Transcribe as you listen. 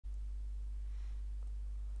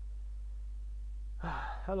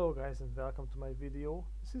Hello guys and welcome to my video.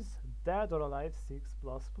 This is Dead or Alive 6++.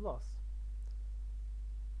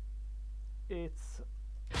 It's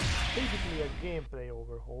basically a gameplay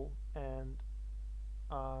overhaul and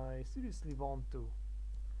I seriously want to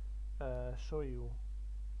show you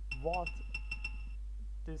what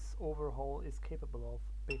this overhaul is capable of,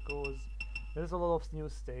 because there's a lot of new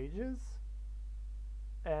stages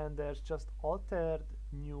and there's just altered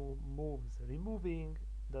new moves, removing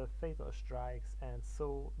the fatal strikes and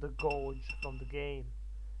so the gouge from the game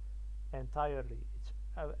entirely.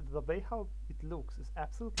 The way how it looks is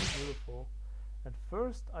absolutely beautiful, and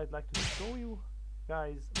first I'd like to show you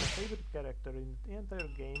guys my favorite character in the entire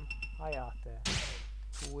game, Hayate,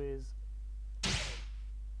 who is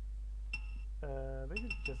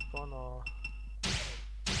basically just gonna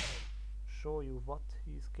show you what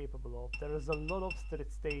he's capable of. There is a lot of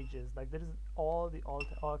stages, like there is all the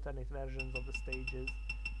alternate versions of the stages.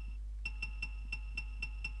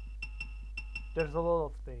 There's a lot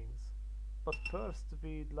of things, but first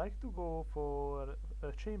we'd like to go for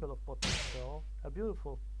a chamber of potential, a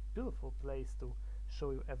beautiful place to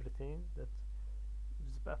show you everything. That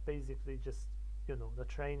is basically just, you know, the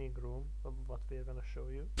training room of what we're gonna show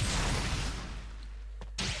you.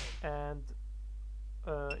 And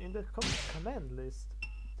in the command list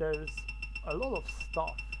there's a lot of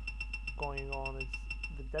stuff going on.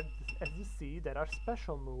 As you see, there are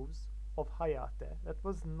special moves of Hayate that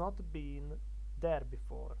was not been there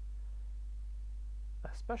before. A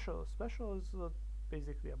special is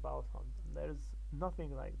basically about him. There's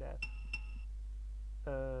nothing like that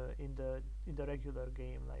in the regular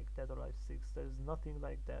game like Dead or Alive 6. There's nothing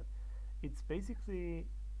like that. It's basically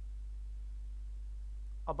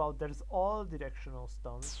about, there's all directional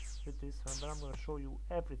stuns with this one, but I'm gonna show you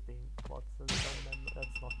everything what's done.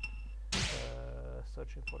 That's not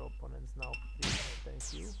searching for opponents now, please,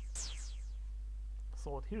 thank you. So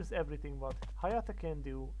here's everything what Hayate can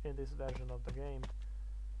do in this version of the game.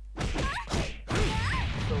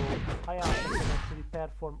 So Hayate can actually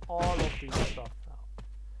perform all of these stuff now,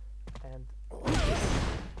 and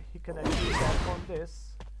he can actually perform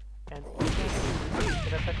this, and he can do it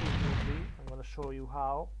repetitively. I'm gonna show you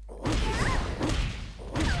how.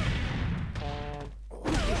 And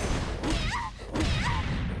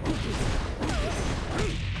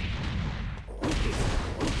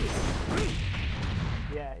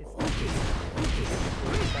yeah, it's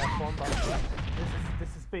platform, but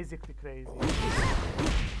this is basically crazy.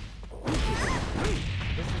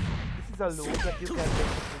 This is a loop that you can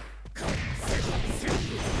basically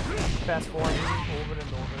perform over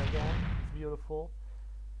and over again. It's beautiful.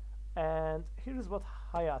 And here's what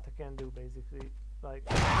Hayate can do basically. Like,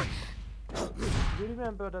 you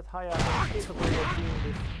remember that Hayate is capable of doing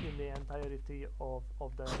this in the entirety of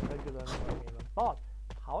the regular game, but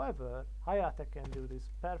however, Hayate can do this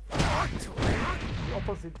perfectly the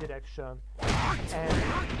opposite direction and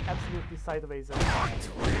absolutely sideways as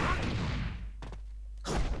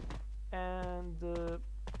well. And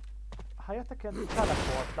Hayate can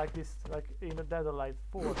teleport like this, like in a Dead or Alive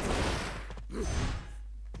 4.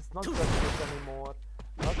 It's not just this anymore,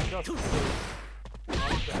 not just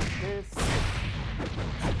this,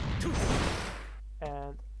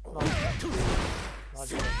 and not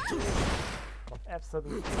just this, but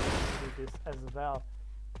absolutely do this as well,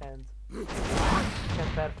 and can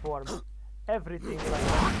perform everything like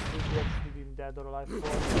that we actually did in Dead or Alive 4. He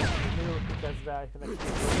will kick as well, he can actually do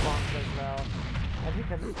punch as well, and he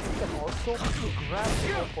can also grab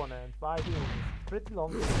the opponent by doing this pretty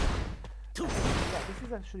long range. Yeah, this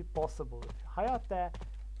is actually possible. Hayate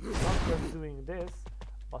is not just doing this,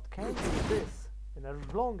 but can do this in a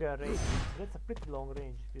longer range. That's a pretty long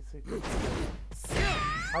range.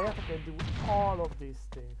 Hayate can do all of these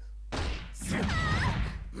things.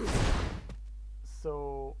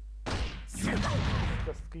 So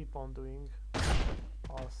just keep on doing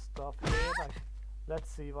our stuff here. Like, let's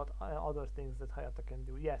see what other things that Hayate can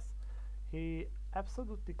do. Yes, he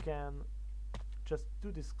absolutely can just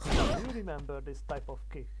do this kick. Do you remember this type of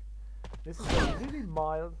kick? This is a really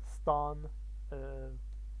mild stun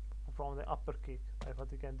from the upper kick, like what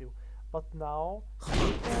he can do. But now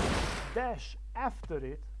he can dash after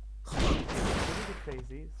it. It's really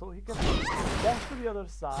crazy. So he can dash to the other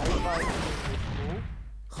side by doing this move.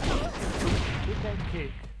 He can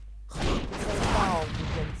kick. He can bounce. He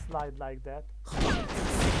can slide like that.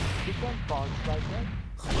 He can punch like that.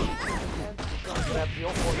 And he can grab the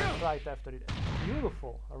opponent right after it.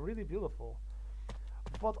 Beautiful, really beautiful.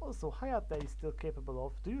 What also Hayate is still capable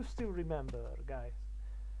of. Do you still remember, guys?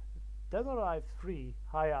 Dead or Alive 3,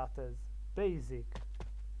 Hayate's basic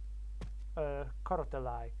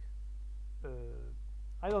karate-like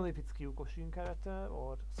I don't know if it's Kyokushin karate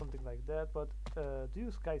or something like that, but do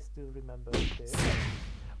you guys still remember this?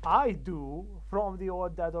 I do, from the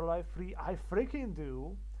old Dead or Alive 3, I freaking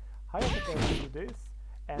do. Hayate can do this,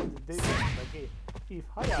 and this is again. If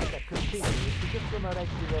Hayate continues, he's just gonna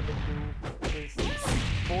regularly do this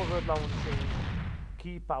forward launching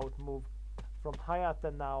keep out move. From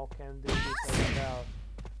Hayate now can do this as well.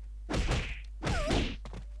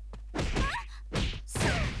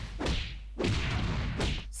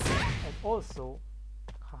 And also,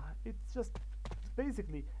 it's just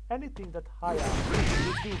basically anything that Hayate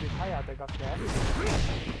will do with Hayate Gake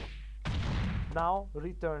now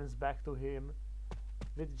returns back to him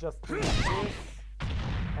with just this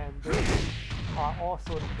and this are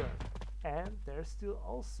also returned. And there's still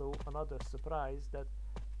also another surprise that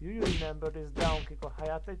you remember this down kick of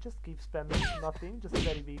Hayate just keeps spamming nothing, just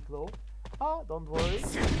very weak low. Ah, don't worry, he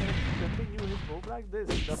can continue his move like this,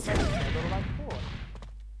 just like Dead or Alive 4.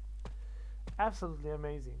 Absolutely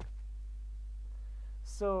amazing.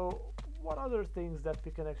 So, what other things that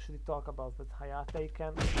we can actually talk about with Hayate?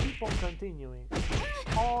 Can keep on continuing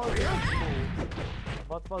all his moves,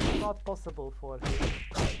 what was not possible for him.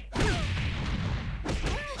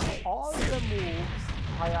 All the moves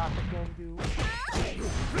Hayate can do,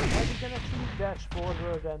 and he can actually dash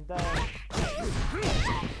forward and down.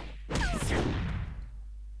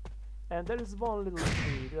 And there is one little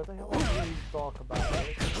tweak that I want to really talk about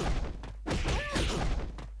it.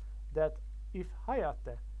 That if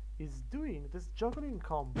Hayate is doing this juggling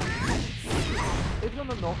combo, it's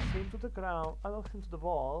gonna knock him to the ground and knock him to the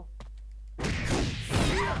wall.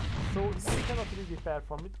 So he cannot really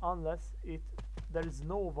perform it unless there is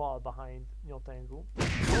no wall behind Nyotengu.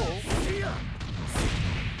 So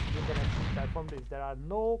you can actually perform this. There are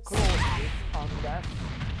no close hits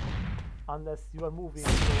unless you are moving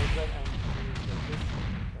closer and doing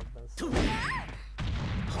this.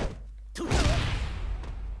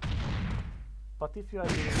 But if you are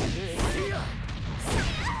doing this,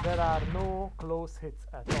 there are no close hits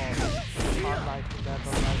at all, unlike in Dead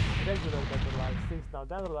or Alive, regular Dead or Alive 6. Now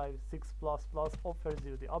Dead or Alive 6++ offers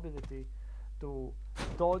you the ability to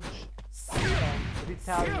dodge and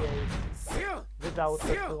retaliate without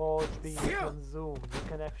the dodge being consumed. You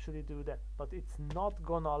can actually do that, but it's not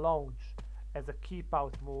gonna launch as a keep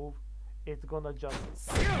out move. It's gonna just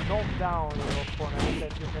knock down your opponent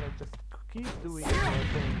and you can just keep doing your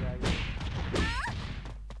thing. Right?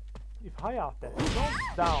 If Hayate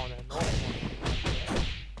knocks down an opponent,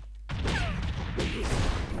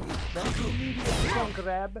 then you immediately can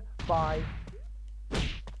grab by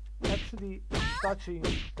actually touching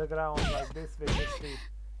the ground like this with his feet.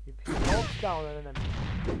 If he knocks down an enemy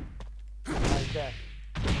like that,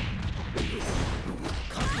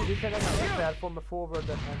 you can actually perform a forward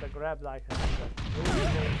dash and a grab like that. Really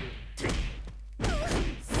crazy.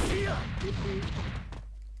 If he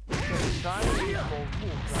trying to move,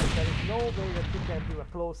 right? There is no way that he can do a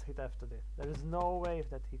close hit after this. There is no way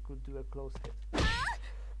that he could do a close hit.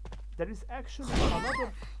 There is actually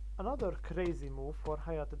another crazy move for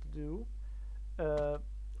Hayate to do.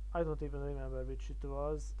 I don't even remember which it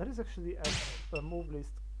was. There is actually a move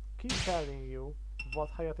list keep telling you what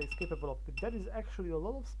Hayate is capable of, but there is actually a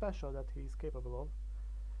lot of special that he is capable of.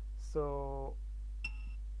 So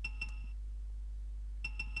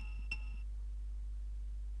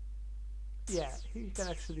yeah, he can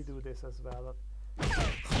actually do this as well.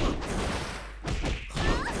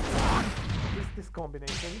 This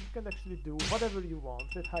combination, you can actually do whatever you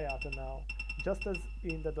want with Hayate now. Just as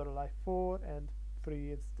in Dead or Alive 4 and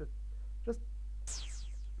 3, it's just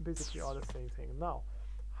basically all the same thing. Now,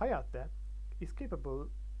 Hayate is capable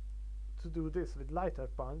to do this with lighter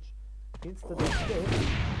punch instead of this.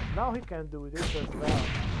 Now he can do this as well,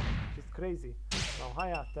 which is crazy. Now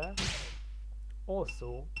Hayate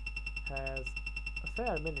also has a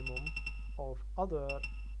fair minimum of other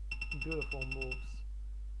beautiful moves,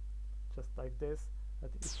 just like this.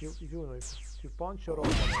 That if you punch your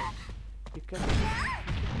opponent, you can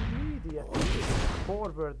immediately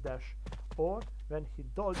forward dash, or when he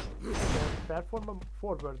dodges, you can perform a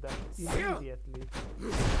forward dash immediately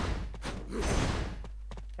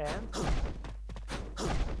and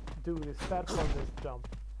do this perform this jump.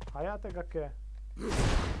 Hayate Gake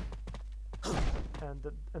and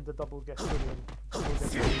the double Gesurian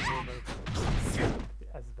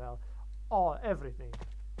as well. Everything.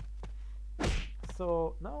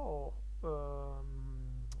 So now,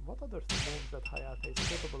 what other moves that Hayate is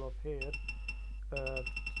capable of here?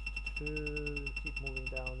 To keep moving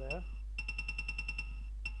down there.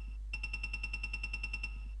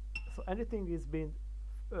 So anything is being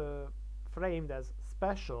framed as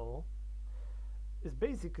special is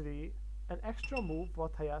basically an extra move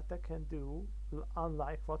what Hayate can do,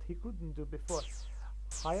 unlike what he couldn't do before.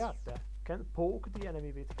 Hayate can poke the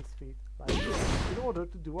enemy with his feet, like this, in order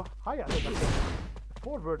to do a Hayate attack.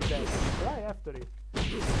 Forward dash, fly after it.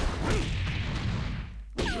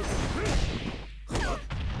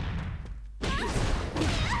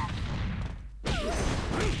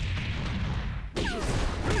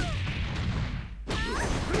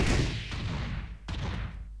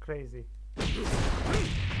 Crazy.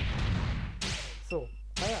 So,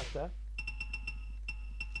 Hayate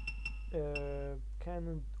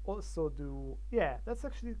can also do... Yeah, that's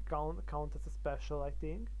actually count as a special, I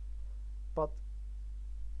think. But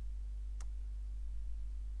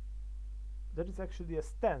there is actually a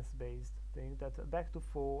stance-based thing, that back to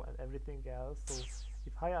foe and everything else. So,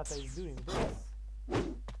 if Hayate is doing this...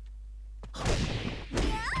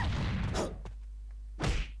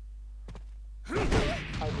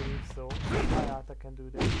 I believe so. Hayate can do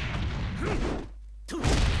that.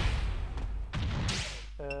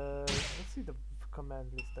 Let's see the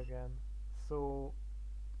command list again. So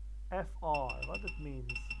FR, what it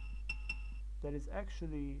means? There is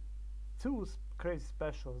actually two crazy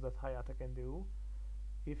specials that Hayate can do.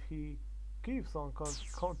 If he keeps on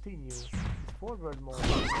continue his forward mode,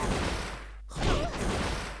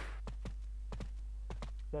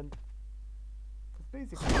 then that's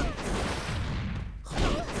basically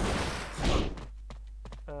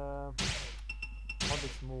what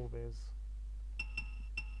this move is.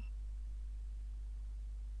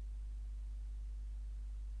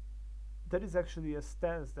 There is actually a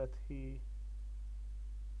stance that he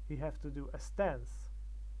have to do a stance,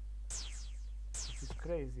 which is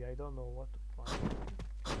crazy. I don't know what to find.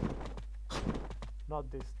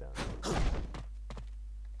 Not this stance.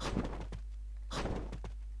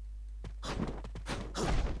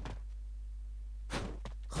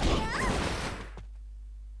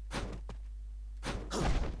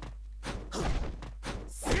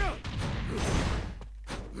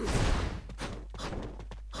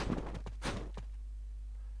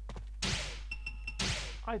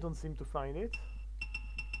 I don't seem to find it,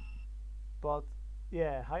 but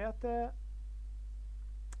yeah, Hayate,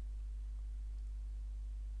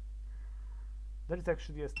 there is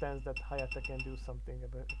actually a stance that Hayate can do something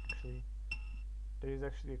about. Actually, there is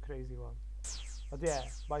actually a crazy one, but yeah,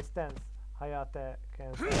 by stance, Hayate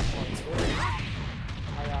can perform this.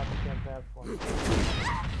 Hayate can perform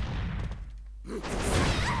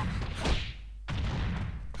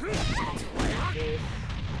this.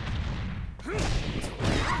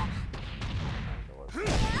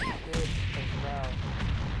 This as well.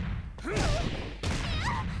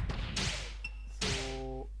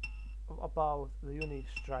 So about the unique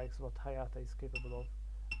strikes what Hayate is capable of.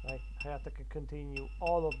 Like Hayate can continue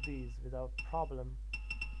all of these without problem.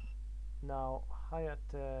 Now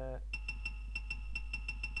Hayate,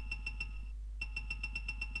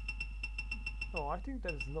 no, I think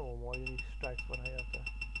there is no more unique strikes for Hayate.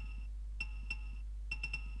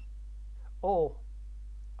 Oh,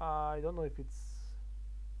 I don't know if it's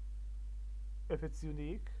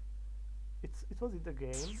unique. It was in the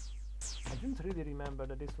game. I didn't really remember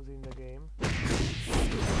that this was in the game. But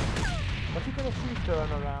you can actually turn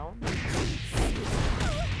around.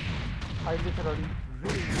 I literally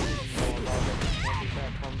really didn't know about it on this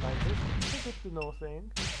platform like this. It's a good to know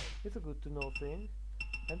thing. It's a good to know thing.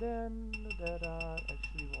 And then there are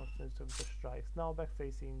actually more sense of the strikes. Now back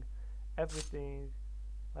facing everything.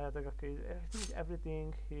 I think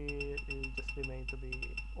everything here is just remain to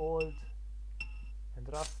be old and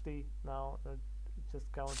rusty. Now it just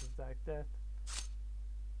counts like that.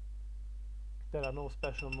 There are no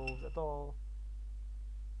special moves at all,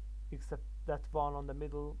 except that one on the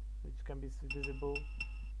middle, which can be visible.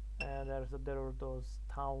 And there are those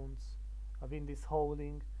towns. Wind is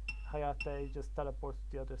howling. Hayate just teleports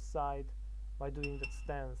to the other side by doing that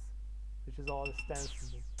stance, which is all the stance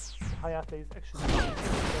move. Hayate is actually doing the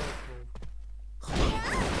stance move.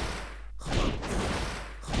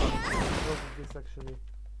 What is this actually?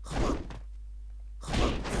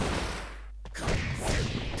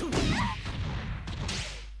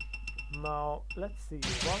 Now let's see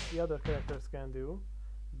what the other characters can do,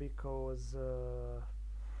 because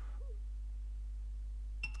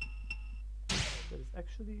there is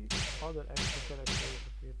actually other extra characters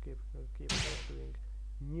that we keep doing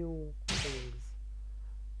new things.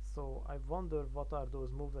 So I wonder what are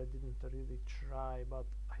those moves. I didn't really try, but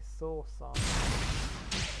I saw some.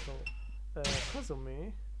 So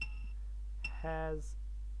Kazumi has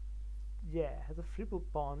a triple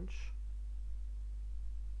punch,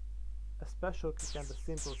 a special kick and a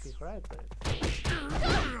simple kick, right?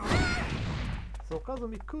 So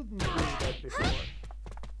Kazumi couldn't do that before.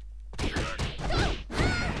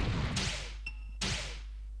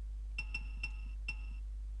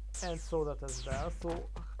 and saw that as well. So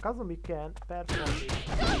Kazumi can perform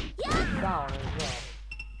it down as well.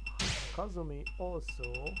 Kazumi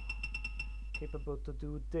also capable to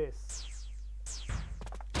do this.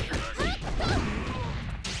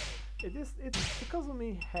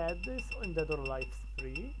 Kazumi had this in Dead or Alive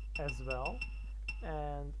 3 as well,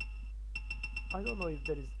 and I don't know if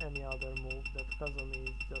there is any other move that Kazumi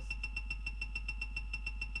is just...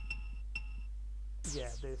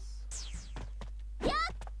 Yeah, this.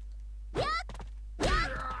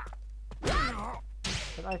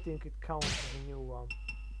 And I think it counts as a new one.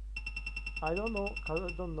 I don't know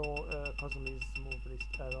Kazumi's move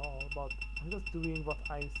list at all, but I'm just doing what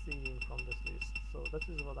I'm seeing from this list. So that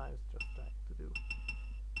is what I'm just trying to do.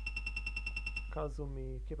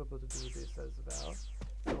 Kazumi capable to do this as well.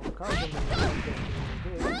 So Kazumi can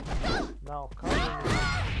do this. Now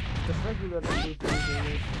Kazumi just regularly do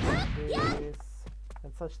this,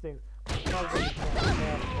 and such things. Kazumi can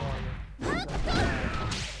perform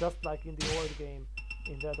just like in the old game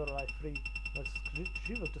in Dead or Alive 3.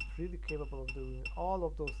 She was just really capable of doing all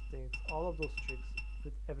of those things, all of those tricks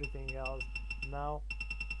with everything else. Now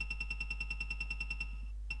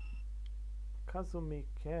Kazumi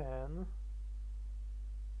can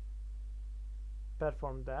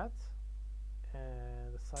perform that,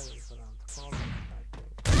 and the silence around corner, I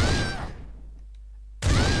think.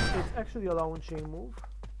 It's actually a launching move.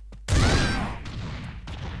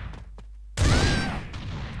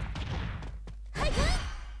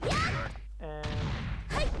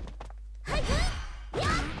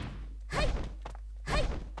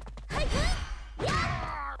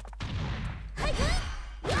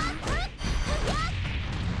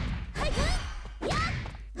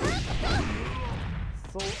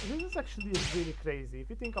 So this is actually really crazy. If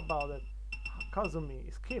you think about it, Kazumi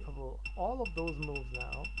is capable of all of those moves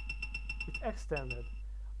now. It's extended.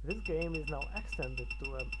 This game is now extended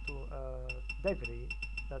to a degree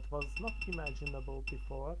that was not imaginable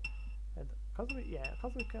before. And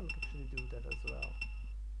Kazumi can actually do that as well.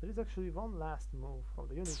 There is actually one last move from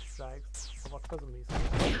the unique strikes of what Kazumi is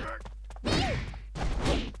capable.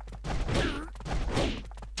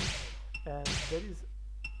 And there is,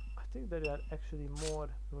 I think there are actually more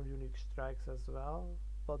unique strikes as well,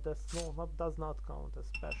 but that's does not count as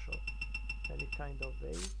special any kind of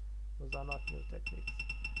way. Those are not new techniques,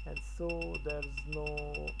 and so there's no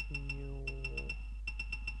new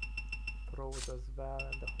throws as well,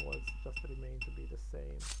 and the holds just remain to be the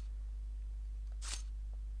same.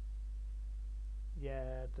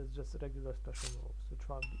 Yeah, there's just regular special moves which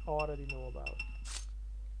we already know about.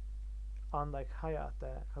 Unlike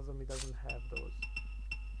Hayate, Kazumi doesn't have those.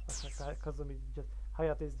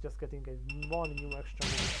 Hayate is just getting one new extra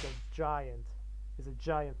move. It's just giant. It's a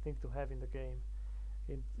giant thing to have in the game.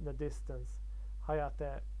 In the distance,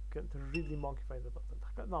 Hayate can really monkeyfy the button.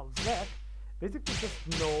 Now Zack basically just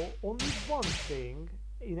know only one thing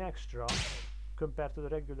in extra compared to the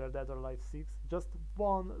regular Dead or Alive 6. Just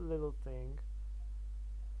one little thing.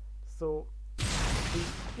 So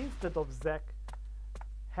instead of Zack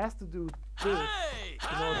has to do this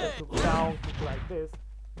in order to down kick like this.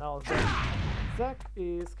 Now Zack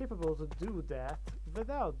is capable to do that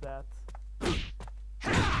without that.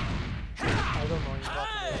 I don't know in what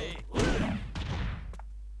way.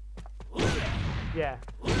 Yeah,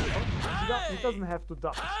 he doesn't have to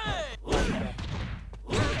duck like that.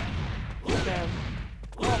 He can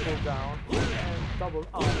double down and double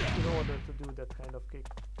up in order to do that kind of kick.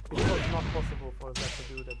 It was not possible for Zack to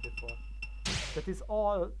do that before. That is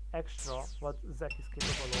all extra what Zack is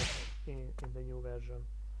capable of in the new version.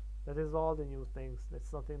 That is all the new things.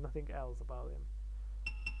 There's nothing else about him.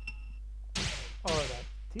 Alright,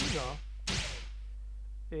 Tina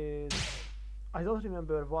is... I don't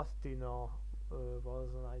remember what Tina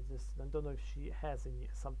was, and I don't know if she has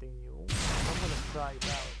something new. I'm gonna try it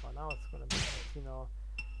out, but now it's gonna be Tina.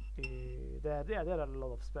 There are a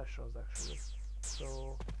lot of specials actually.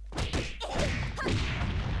 So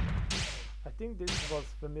I think this was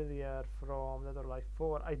familiar from Dead or Alive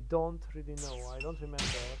 4. I don't really know. I don't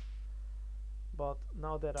remember. But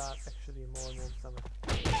now there are actually more moves.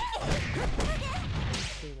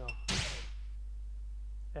 Tina.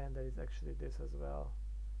 And there is actually this as well.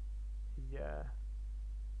 Yeah.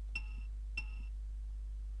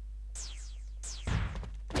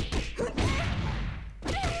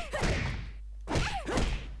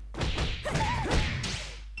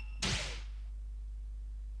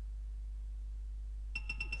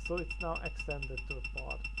 So it's now extended to a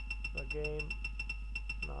part. The game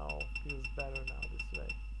now feels better now this way.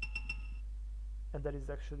 And there is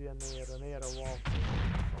actually an air wall.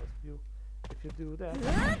 So if you do that,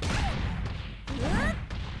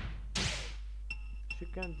 she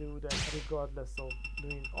can do that regardless of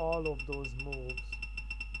doing all of those moves.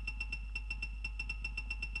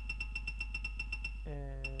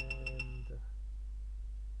 And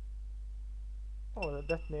oh,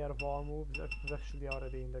 that near wall move is actually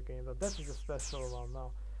already in the game, but that is a special one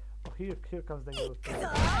now. Oh, here comes the new thing.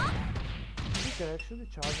 You can actually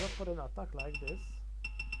charge up for an attack like this.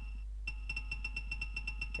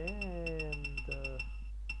 And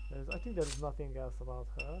I think there is nothing else about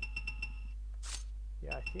her.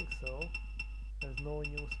 Yeah, I think so. There's no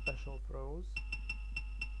new special throws.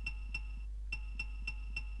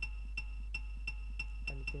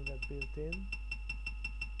 Anything that's built in?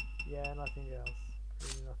 Yeah, nothing else.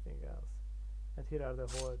 Really nothing else. And here are the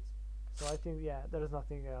hordes. So I think, yeah, there is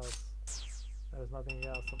nothing else. There is nothing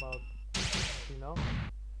else about, you know,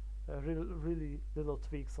 really little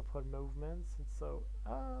tweaks of her movements. And so,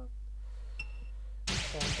 and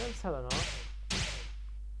there's Helena.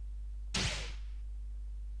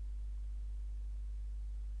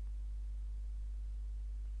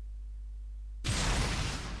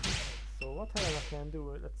 So what Helena can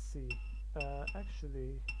do, let's see.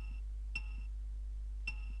 Actually,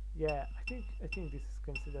 yeah, I think this is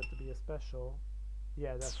considered to be a special.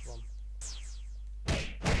 Yeah, that's one.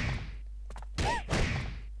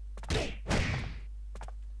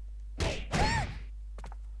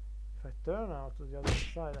 If I turn out to the other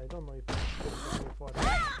side, I don't know if I can go for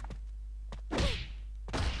that.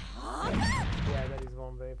 Yeah, there is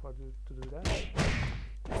one way for to do that.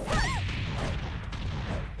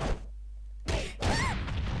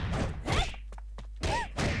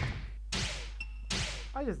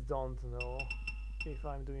 I just don't know if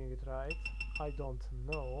I'm doing it right. I don't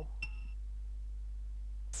know.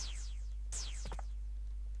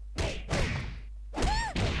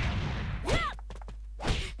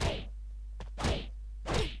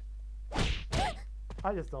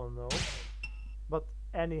 I just don't know. But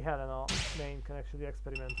any Helena main can actually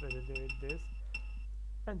experiment with this.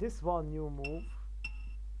 And this one new move,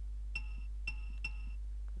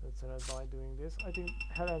 let's end by doing this. I think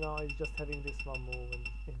Helena is just having this one move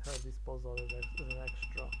in her disposal as an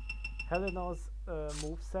extra. Helena's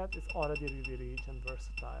moveset is already really rich and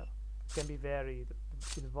versatile. It can be varied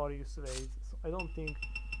in various ways. So I don't think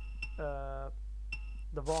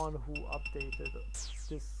the one who updated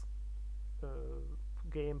this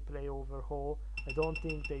gameplay overhaul, I don't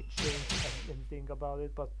think they changed anything about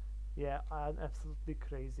it, but yeah, I'm absolutely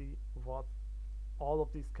crazy what all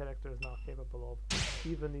of these characters now capable of.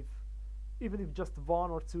 Even if just one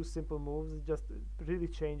or two simple moves, it just really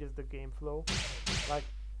changes the game flow. Like,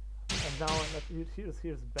 and now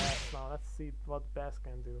here's Bass. Now let's see what Bass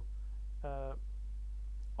can do.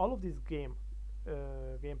 All of these gameplay,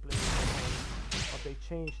 what they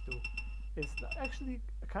changed to, is actually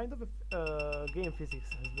kind of game physics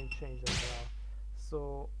has been changed as well.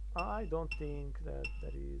 So I don't think that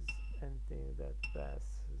there is anything that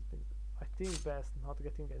Bass has been. I think Bass not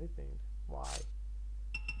getting anything. Why?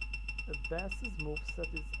 Bass's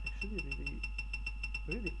moveset is actually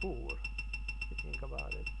really poor if you think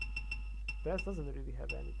about it. Bass doesn't really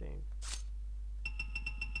have anything.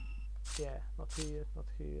 Yeah, not here, not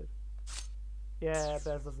here. Yeah,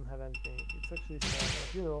 Bass doesn't have anything. It's actually sad,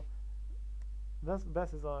 but you know,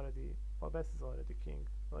 Bass is already king.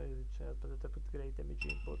 Why is it chat? But it put great damage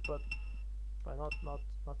input, but by not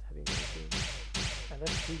having anything. And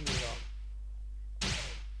let's see Mira.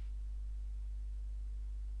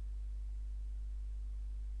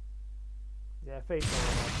 Yeah, face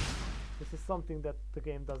overlap. This is something that the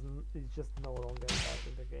game is just no longer have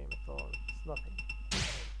in the game at all. It's nothing.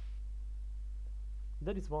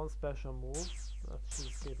 There is one special move that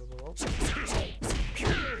she's capable of.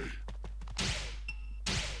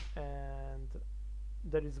 And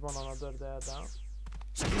there is one another there now.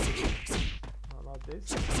 No, not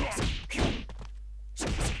this.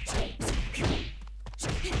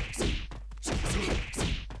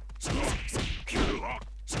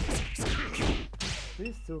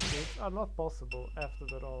 These two kicks are not possible after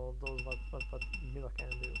all of those what Mila can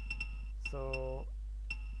do. So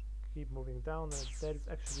keep moving down, and there is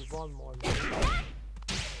actually one more move.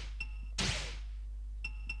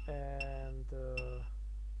 And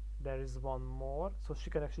there is one more, so she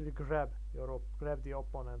can actually grab the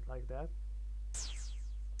opponent like that.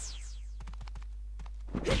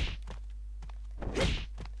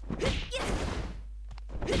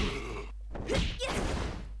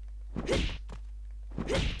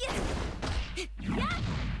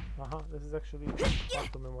 This is actually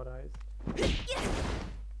hard to memorize.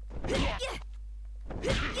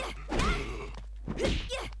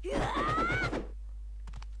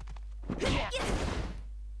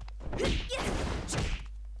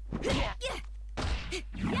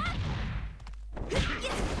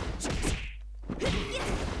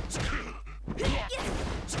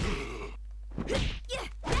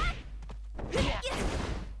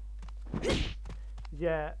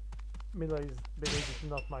 Yeah, Mila is basically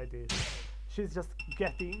not my dish. She's just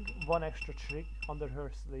getting one extra trick under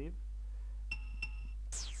her sleeve.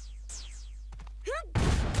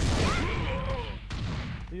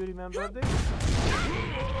 Do you remember this?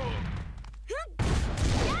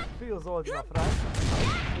 Feels old enough, right?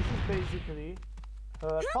 This is basically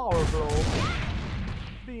her power blow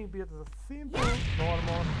being built as a simple,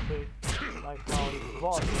 normal hit, like how it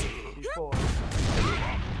was before.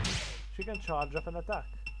 She can charge up an attack,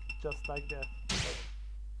 just like that.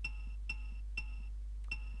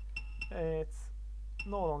 But it's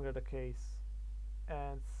no longer the case,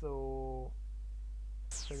 and so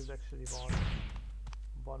there is actually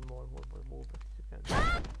one more move that you can do.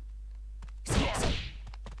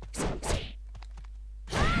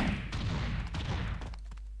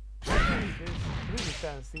 This really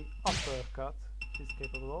fancy uppercut she's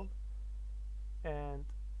capable of, and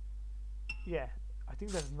yeah, I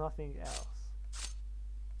think there's nothing else.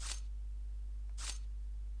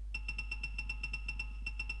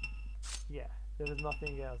 Yeah, there is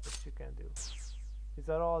nothing else that she can do. These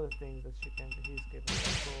are all the things that he's capable of.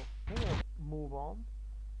 So I'm gonna move on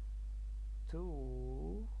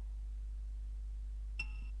to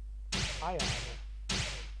Ayana.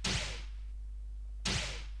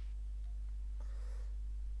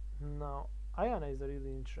 Now, Ayana is a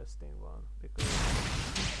really interesting one because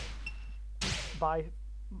by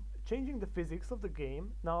changing the physics of the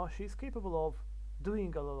game, now she's capable of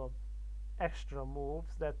doing a lot of extra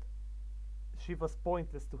moves that she was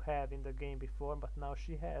pointless to have in the game before, but now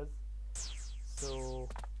she has. So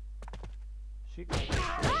she can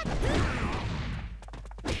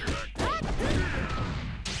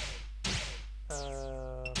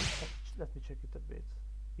let me check it a bit.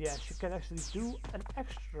 Yeah, she can actually do an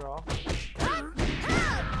extra. She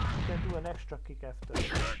can do an extra kick after.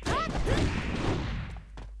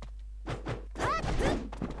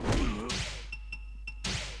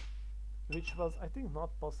 Which was, I think,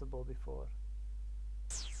 not possible before.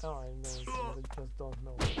 Oh, I know, I just don't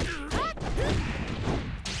know.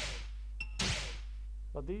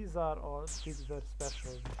 But these are all, these were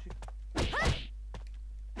special.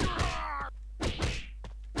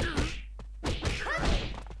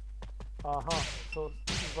 So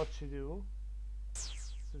this is what she do.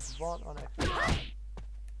 This is one on extra.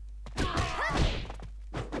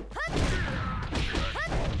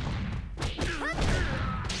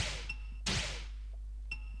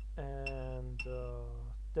 And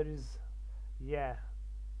there is, yeah,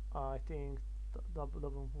 I think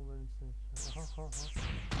double movements.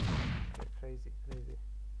 Crazy.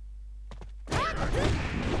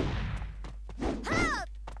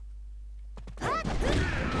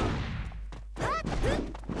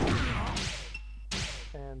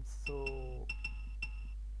 And so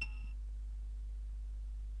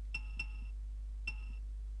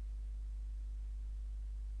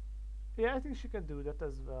yeah, I think she can do that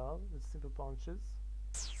as well with simple punches.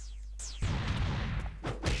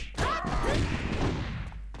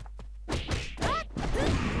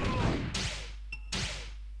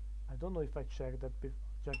 I don't know if I checked it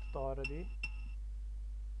already.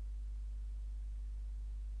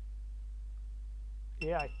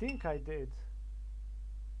 Yeah, I think I did.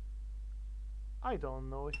 I don't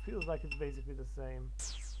know, it feels like it's basically the same.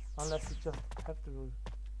 Unless you just have to...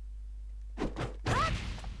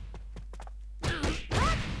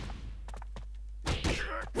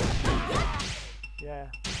 Yeah,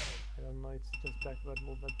 I don't know, it's just backward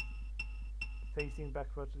movement. Facing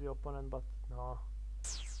backward to the opponent, but no.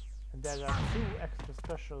 And there are two extra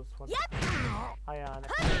specials for Ayana.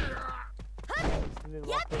 This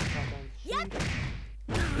little uppercut and sheet.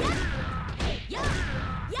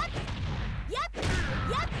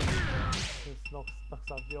 This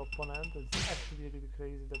knocks out the opponent. It's actually really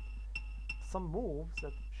crazy that some moves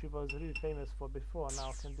that she was really famous for before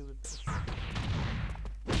now can do it.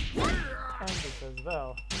 And this as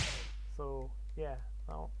well. So yeah,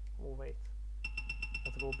 now we'll wait.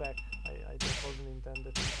 Let's go back. I just wasn't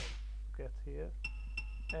intended to get here.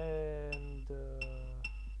 And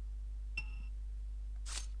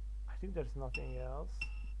I think there's nothing else.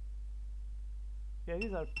 Yeah,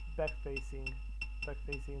 these are back-facing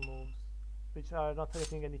moves, which are not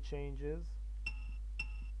getting any changes.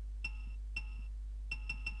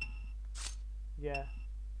 Yeah,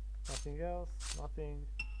 nothing else, nothing.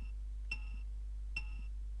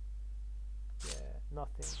 Yeah,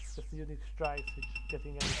 nothing. Just unique strikes, which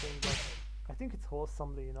getting anything. But I think it's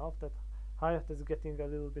wholesomely enough that Hayat is getting a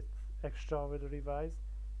little bit extra with the revise.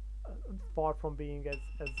 Far from being as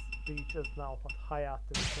rich as now what Hayat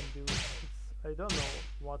can do. I don't know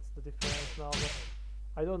what's the difference now, but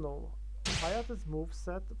I don't know. Hayata's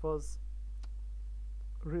moveset was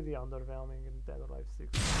really underwhelming in Dead or Alive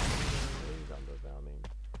 6. Really underwhelming.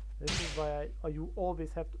 This is why you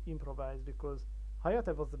always have to improvise, because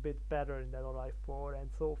Hayate was a bit better in Dead or Alive 4 and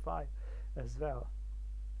so 5 as well.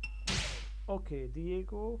 Okay,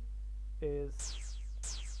 Diego is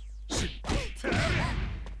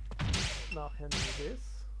now can do this.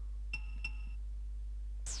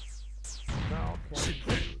 Now can do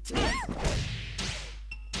this.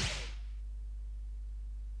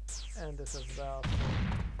 And this as well.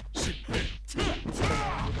 So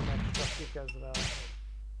with an extra kick as well.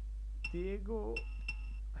 Diego,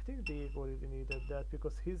 I think Diego really needed that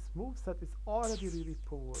because his moveset is already really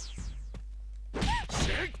poor.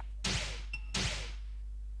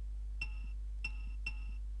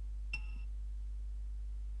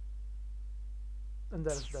 And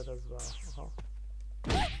there's that as well.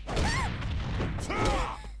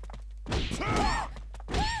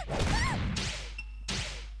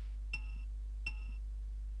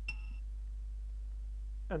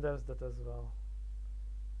 And there's that as well.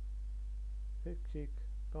 Kick, kick,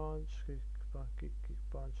 punch, kick, punch, kick, kick,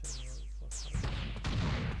 punch, let me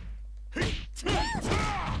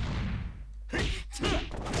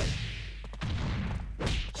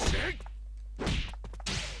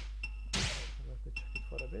check it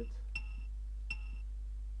for a bit.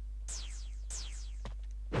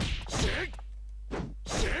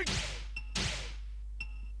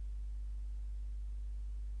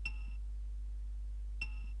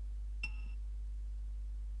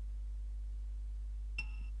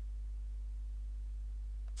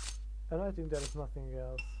 And I think there is nothing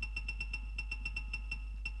else.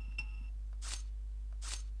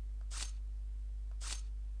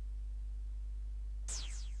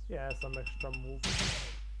 Yeah, some extra move.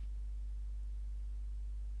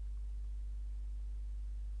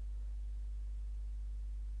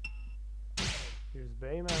 Here's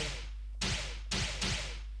Bayman.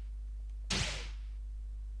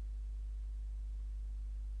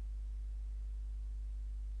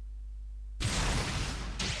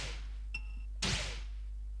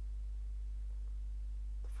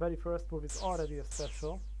 Very first move is already a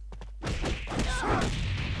special.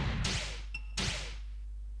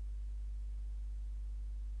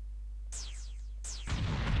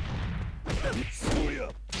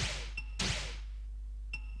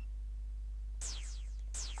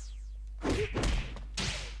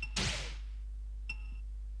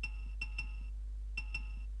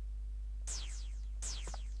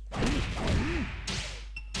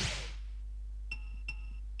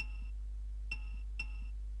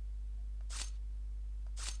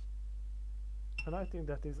 And I think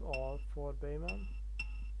that is all for Bayman.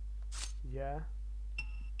 Yeah,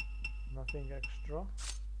 nothing extra.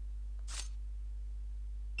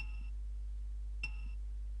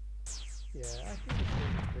 Yeah, I think it's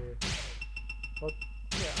really clear. But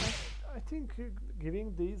yeah, I think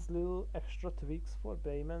giving these little extra tweaks for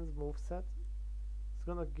Bayman's moveset is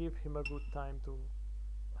gonna give him a good time to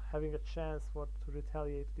having a chance to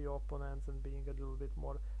retaliate the opponents and being a little bit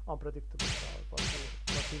more unpredictable about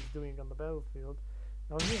what he's doing on the battlefield.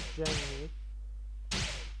 Now here's Jenny.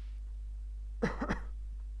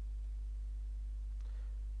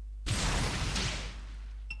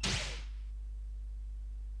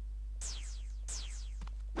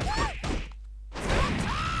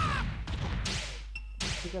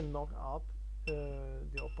 He can knock up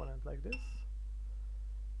the opponent like this.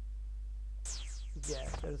 Yeah,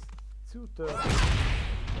 there's 2/3,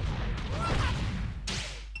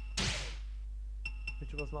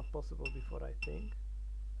 which was not possible before, I think.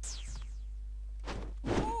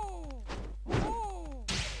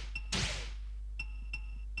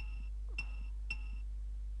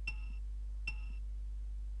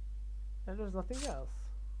 And there's nothing else.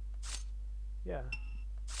 Yeah, I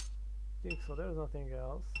think so. There's nothing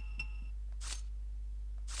else.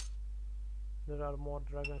 There are more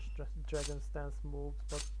dragon stance moves,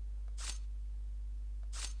 but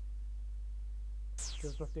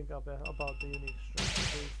there's nothing about the unique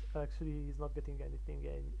strength. Actually, he's not getting anything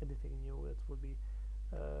new that would be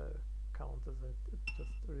count as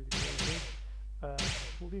just really crazy.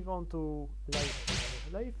 Moving on to Lei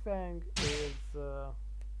Feng. Lei Feng is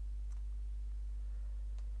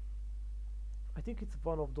I think it's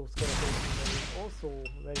one of those characters that is also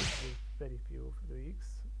very few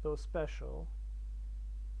tweaks. Though special.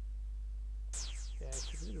 Yeah,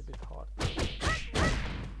 it's a little bit hard.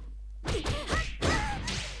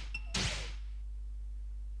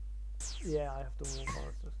 Yeah, I have to move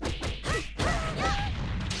on.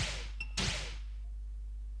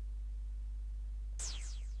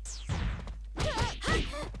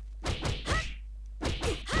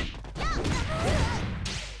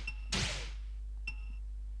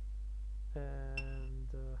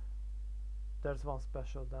 There's one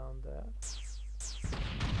special down there.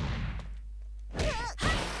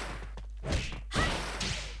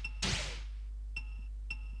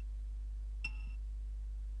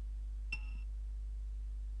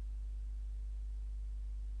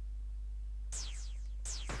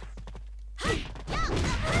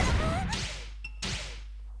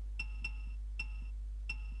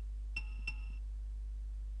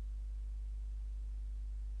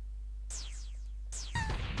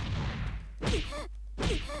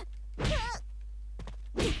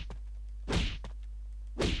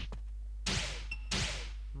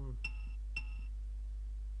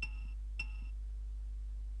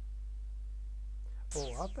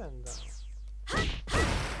 Oh, up and down.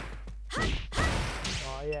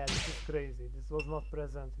 Oh yeah, this is crazy. This was not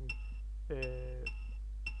present in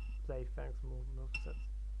Play Fang's moveset.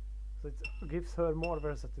 So it gives her more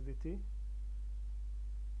versatility.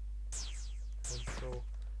 And so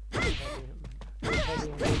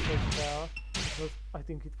having this as well, I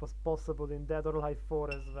think it was possible in Dead or Alive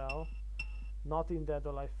 4 as well. Not in Dead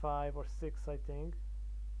or Alive 5 or 6, I think.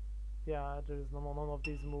 Yeah, there is none of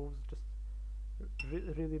these moves just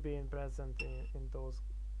really being present in those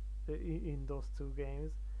two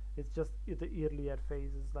games. It's just the earlier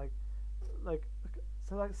phases, like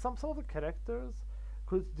some of the characters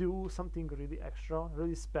could do something really extra,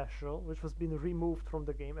 really special, which was being removed from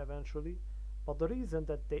the game eventually. But the reason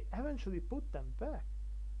that they eventually put them back,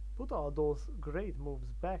 put all those great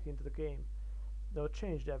moves back into the game, they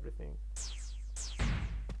changed everything.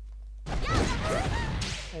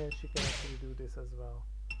 And she can actually do this as well.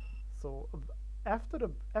 So after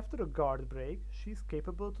a guard break, she's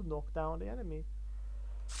capable to knock down the enemy.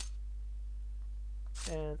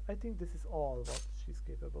 And I think this is all what she's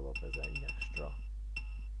capable of as an extra.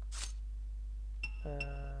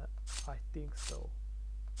 I think so.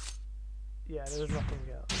 Yeah, there's nothing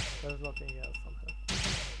else. There's nothing else on her.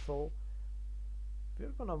 So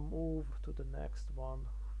we're gonna move to the next one,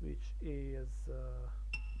 which is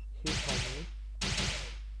Hitomi.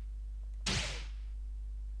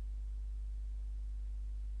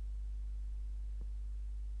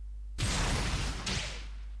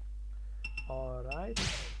 Alright,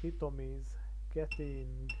 Hitomi's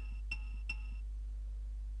getting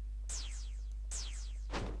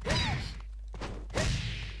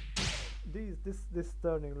this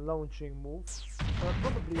turning launching move,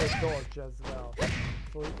 probably a dodge as well.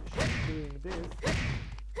 So she's doing this.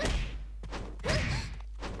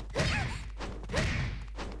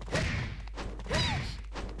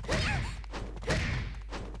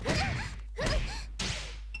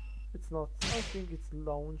 It's not, I think it's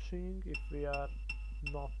launching if we are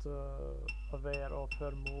not aware of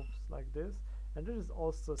her moves like this. And there is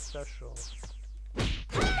also special.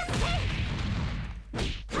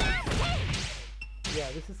 Yeah,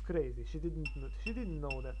 this is crazy. She didn't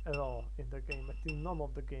know that at all in the game. I think none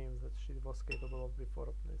of the games that she was capable of before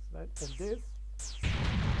of this, right? And this,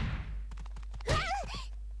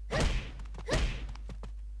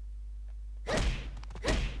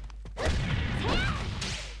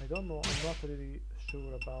 I don't know. I'm not really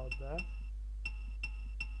sure about that.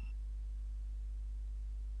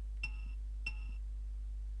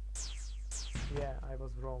 Yeah, I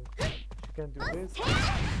was wrong. She can do this.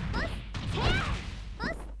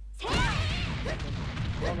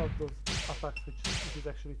 One of those attacks which is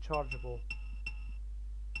actually chargeable.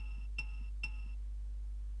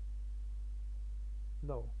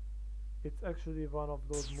 No, it's actually one of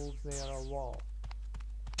those moves near a wall.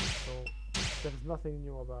 So there's nothing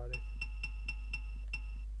new about it.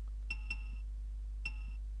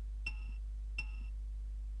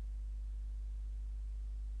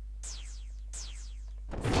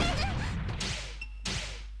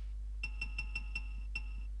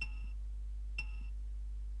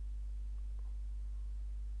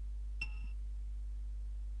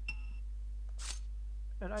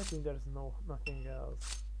 And I think there's nothing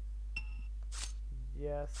else.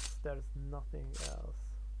 Yes, there's nothing else.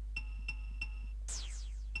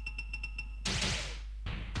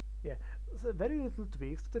 Yeah, so very little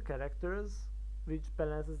tweaks to the characters, which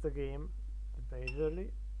balances the game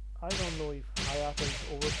majorly. I don't know if Hayata is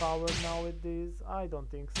overpowered now with these. I don't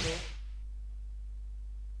think so.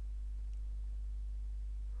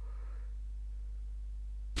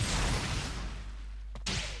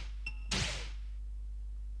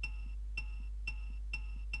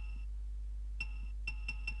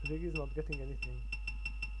 Rig is not getting anything.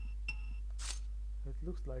 It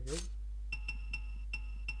looks like it.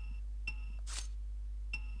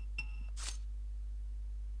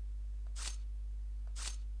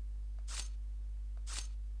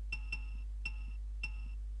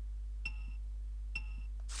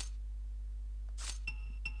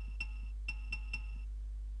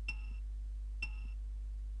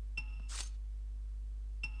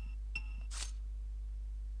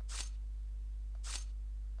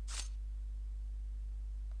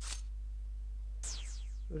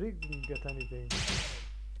 Rig didn't get anything.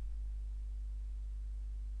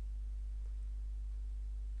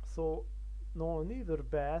 So no, neither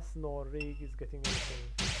Bass nor Rig is getting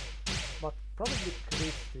anything. But probably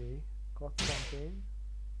Christy got something.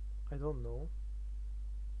 I don't know.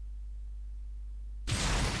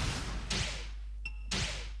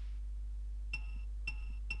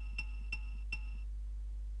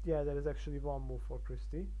 Yeah, there is actually one move for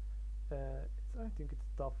Christy. I think it's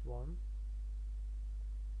a tough one.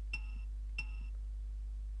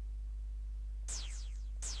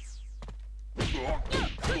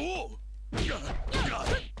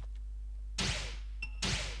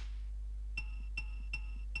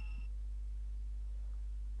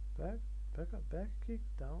 Back kick,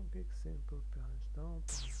 down kick, simple punch, down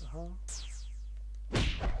punch,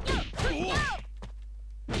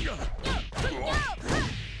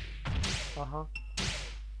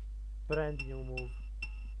 brand new move.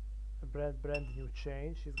 A brand new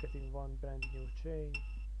chain. She's getting one brand new chain.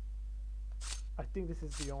 I think this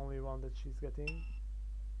is the only one that she's getting.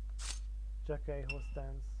 Jack A ho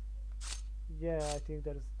stance. Yeah, I think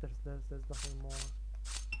there's nothing more.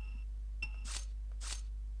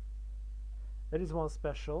 There is one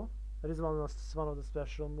special. That is one of the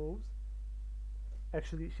special moves.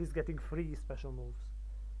 Actually, she's getting 3 special moves.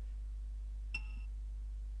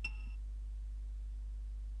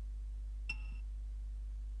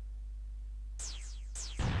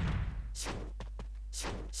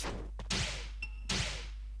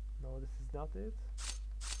 No, this is not it.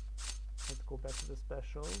 Let's go back to the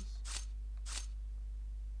specials.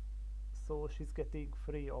 So she's getting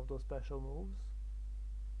 3 of those special moves.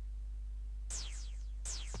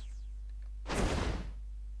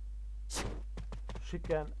 She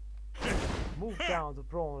can move down to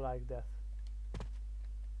prone like that.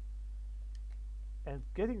 And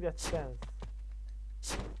getting that stance.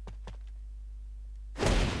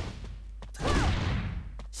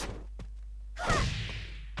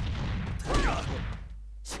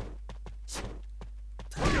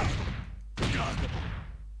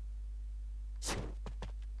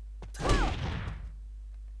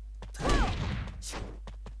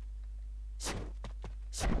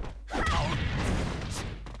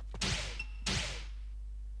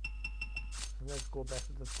 Let's go back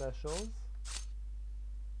to the specials.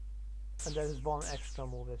 And there is one extra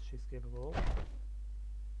move that she's capable of.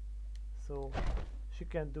 So she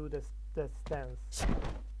can do that stance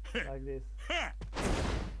like this.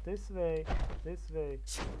 This way,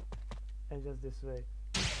 and just this way.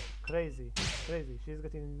 Crazy. She's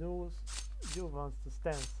getting new ones to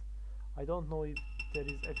stance. I don't know if there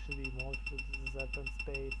is actually more to the serpent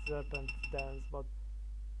space, serpent stance, but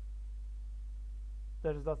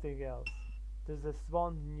there's nothing else. There's this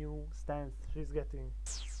one new stance she's getting.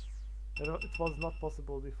 It was not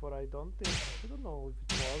possible before, I don't know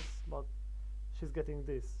if it was, but she's getting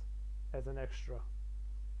this as an extra.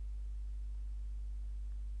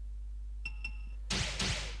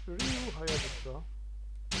 Ryu Hayabusa.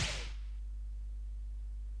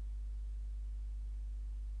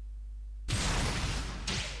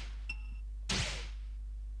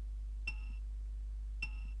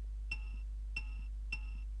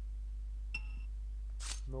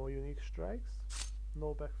 No unique strikes,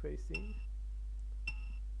 no back facing.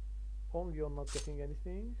 Ongyon not getting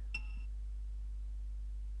anything.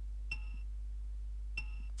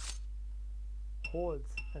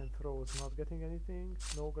 Holds and throws not getting anything.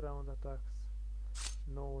 No ground attacks,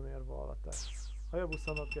 no near wall attacks.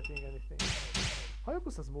 Hayabusa not getting anything.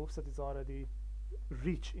 Hayabusa's moveset is already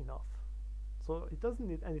rich enough, so he doesn't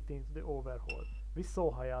need anything to the overhaul. We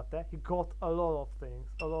saw Hayate, he got a lot of things,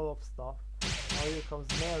 a lot of stuff. Now here comes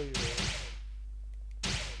Mario.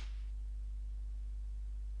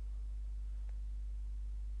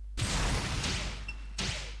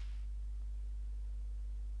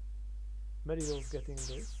 Marido's getting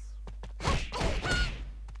this.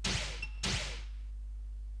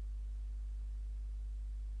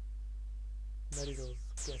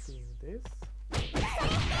 Marido's getting this.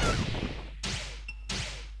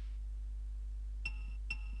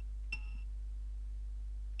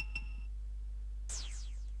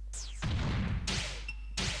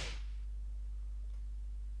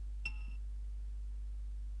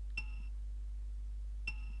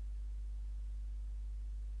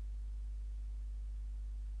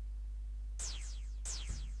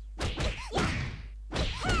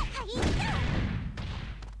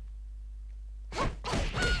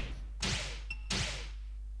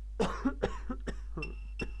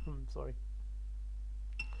 Sorry.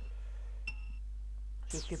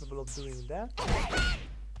 She's capable of doing that.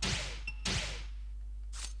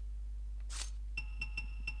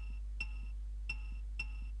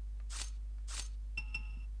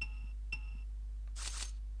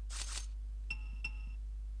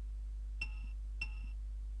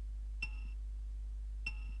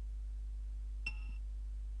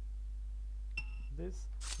 this,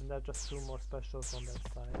 and there are just 2 more specials on that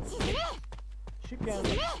side. She can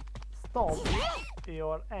stop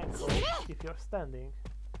your ankle if you're standing,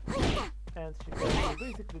 and she can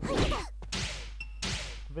basically do it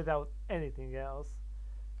without anything else.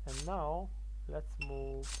 And now let's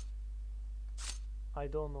move. I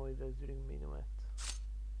don't know if there's during minuet.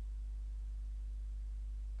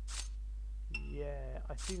 Yeah,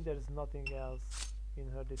 I think there's nothing else in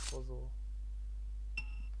her disposal.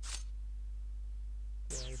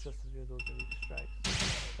 Yeah, it's just those unique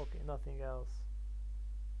strikes. Okay, nothing else.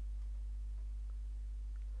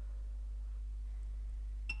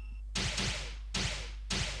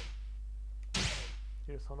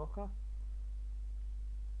 Here's Honoka.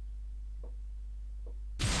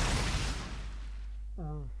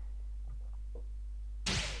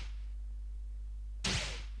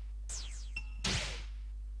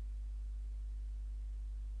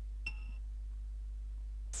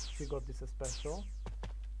 She got this special.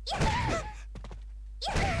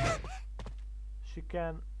 She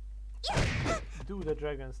can do the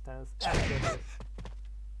dragon stance after this.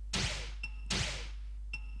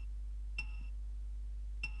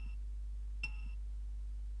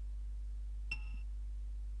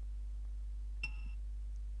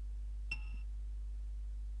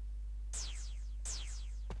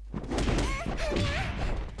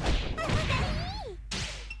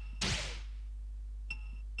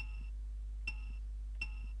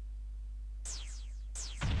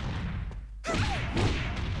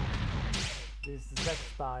 This Z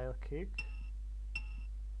style kick.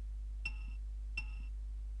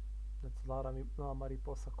 That's La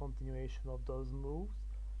Mariposa continuation of those moves.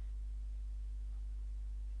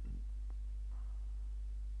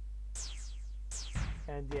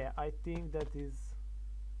 And yeah, I think that is...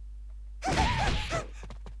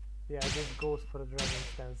 yeah, this goes for a dragon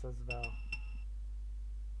stance as well.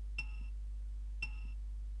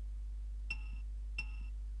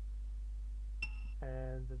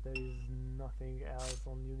 And there is nothing else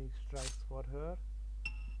on unique strikes for her.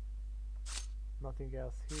 Nothing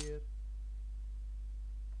else here.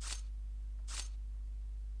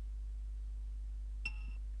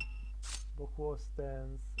 Bokuo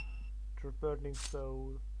stance, Burning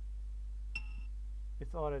Soul.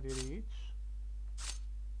 It's already reached,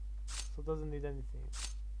 so doesn't need anything.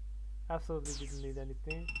 Absolutely didn't need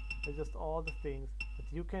anything. It's just all the things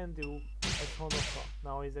that you can do as Honoka.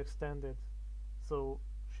 Now is extended, so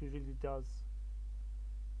she really does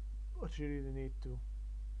what she really needs to.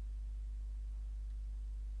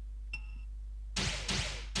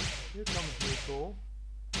 Here comes Miko.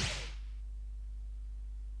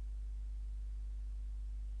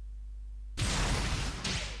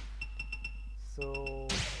 So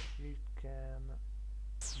she can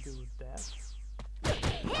do that.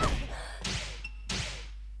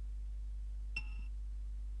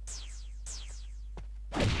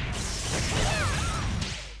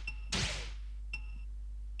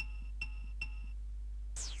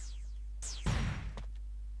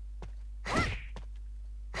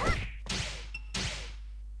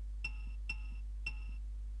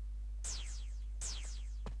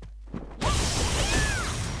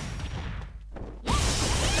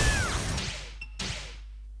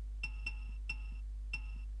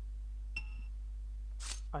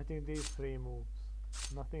 I think these 3 moves,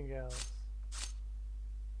 nothing else.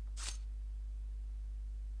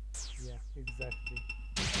 Yeah, exactly.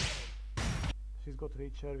 She's got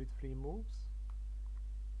reach her with 3 moves.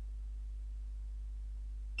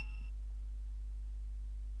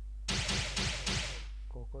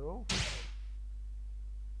 Kokoro.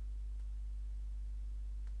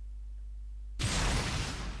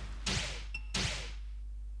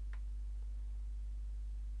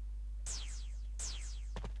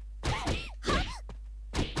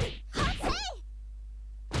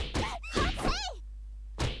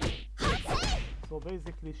 So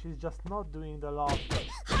basically she's just not doing the last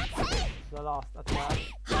attack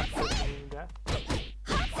after doing that.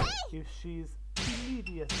 If she's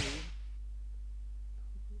immediately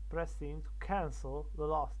pressing to cancel the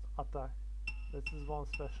last attack. This is one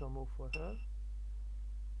special move for her.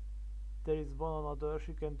 There is one another,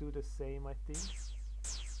 she can do the same, I think.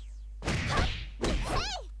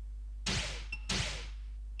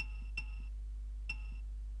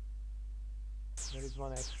 There is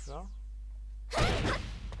one extra.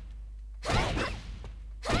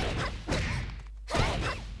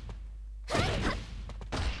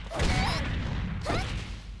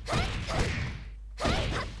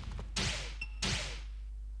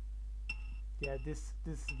 Yeah, this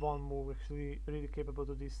one move actually really capable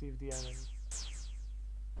to deceive the enemy.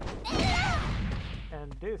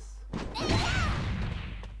 And this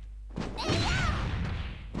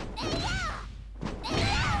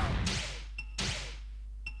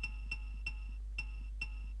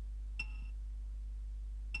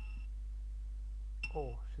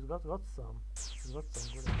she's got some. She's got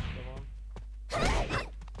some good extra one.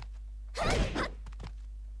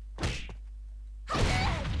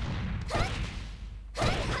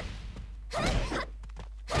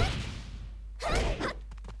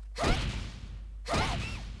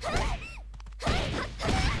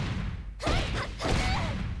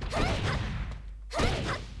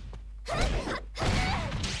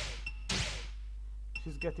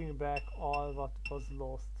 She's getting back all what was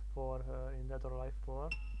lost for her in Dead or Alive 4.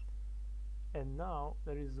 And now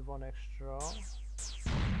there is one extra.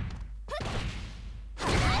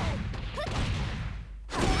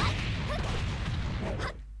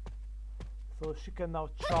 So she can now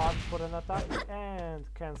charge for an attack and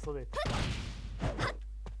cancel it.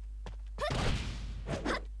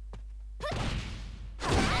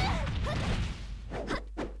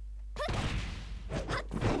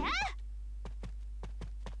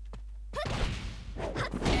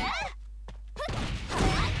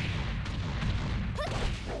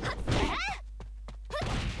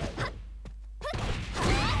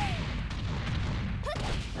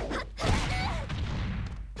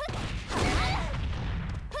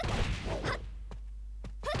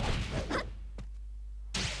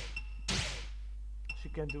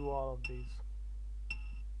 Can do all of these.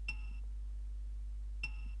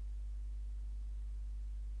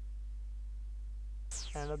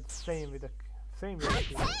 And the same with the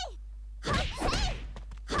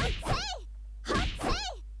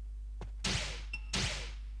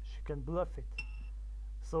she can bluff it.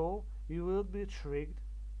 So you will be tricked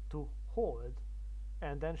to hold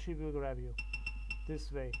and then she will grab you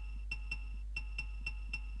this way.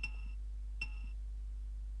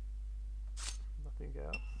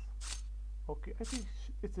 Else. Okay, I think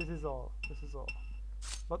this is all. This is all.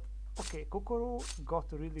 But okay, Kokoro got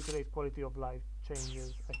really great quality of life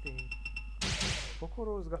changes. I think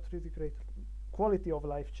Kokoro's got really great quality of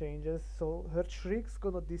life changes. So her tricks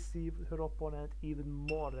gonna deceive her opponent even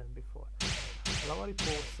more than before.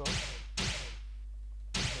 Lamariposa,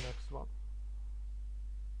 the next one.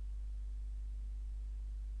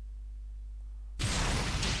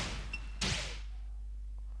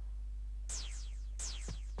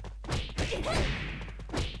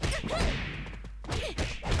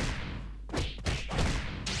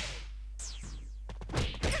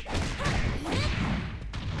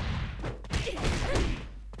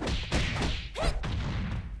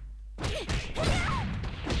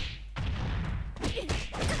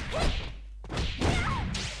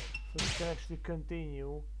 Actually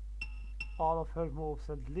continue all of her moves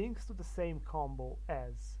and links to the same combo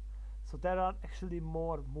as. So there are actually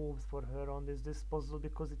more moves for her on this puzzle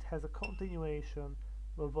because it has a continuation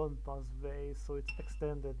of one pathway, so it's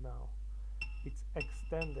extended now. It's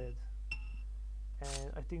extended.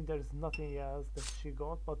 And I think there's nothing else that she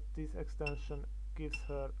got, but this extension gives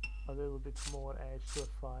her a little bit more edge to a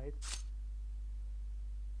fight.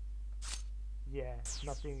 Yeah,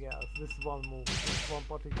 nothing else. This one move, this one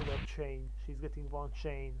particular chain. She's getting one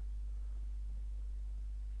chain.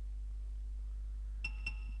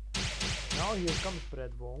 Now here comes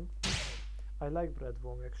Brad Wong. I like Brad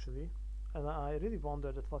Wong actually, and I really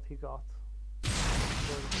wondered at what he got.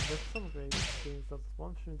 There's some great things. That's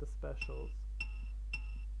one from the specials.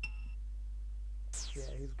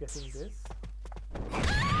 Yeah, he's getting this.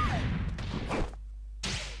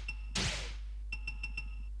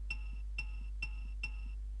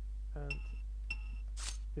 And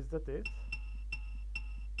is that it?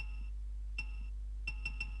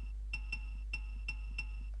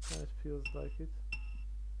 It feels like it.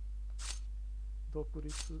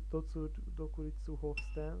 Dokuritsu half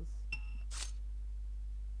stance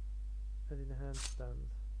and in handstand.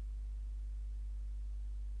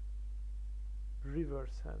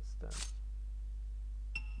 Reverse handstand.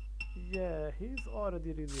 Yeah, he's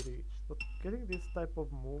already really reached, but getting this type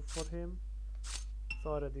of move for him, it's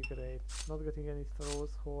already great. Not getting any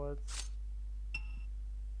throws, holds,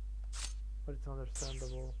 but it's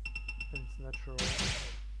understandable and it's natural.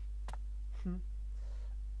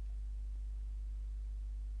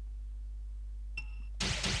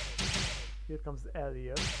 Here comes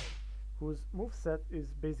Elliot, whose moveset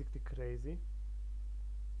is basically crazy.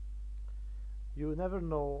 You never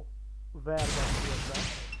know where that he attack.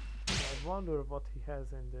 So I wonder what he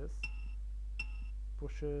has in this.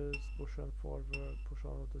 Pushes, push and forward, push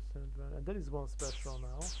all of the center, and there is one special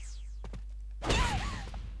now.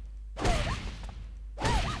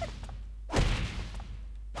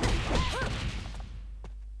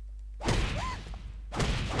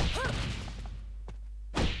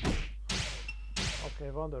 Okay,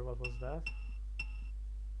 I wonder what was that.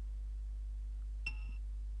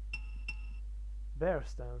 Bear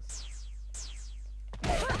stance.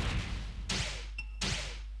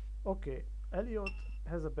 Okay, Elliot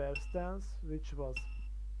has a bear stance, which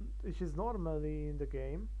is normally in the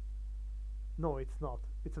game. No, it's not.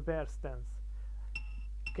 It's a bear stance.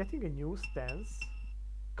 Getting a new stance.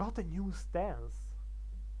 Got a new stance.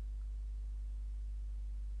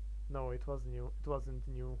 No, it was new. It wasn't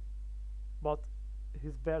new. But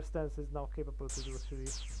his bear stance is now capable to do 3.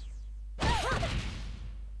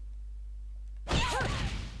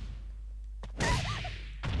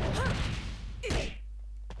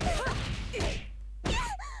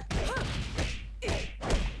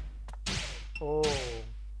 Oh,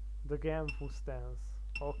 the Gamfu stance.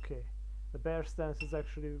 Okay, the bear stance is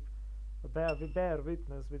actually a bear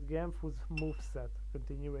witness with Gamfu's moveset.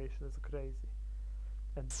 Continuation is crazy.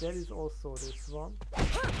 And there is also this one.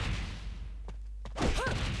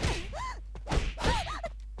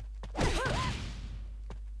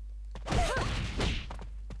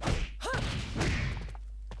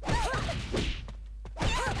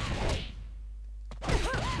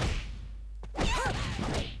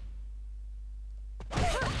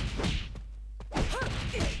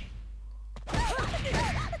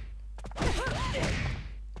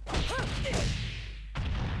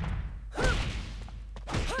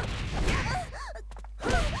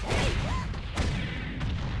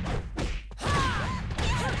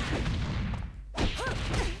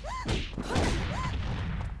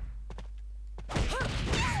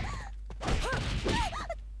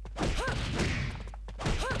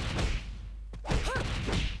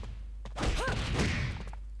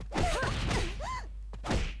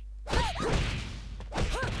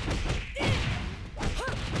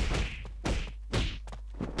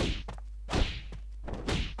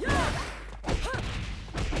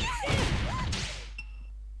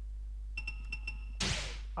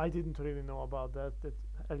 I didn't really know about that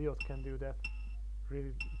Elliot can do that.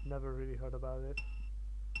 Really, never really heard about it.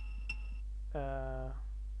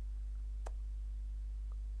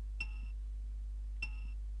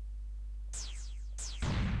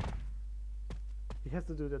 He has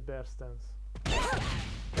to do that bear stance.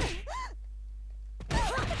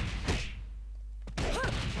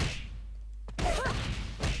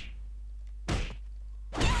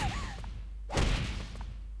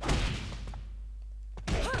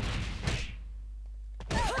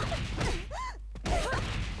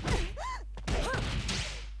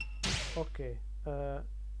 Okay, I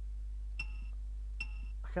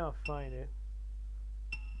can't find it.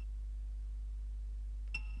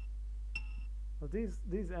 Well,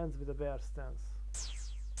 these ends with a bear stance.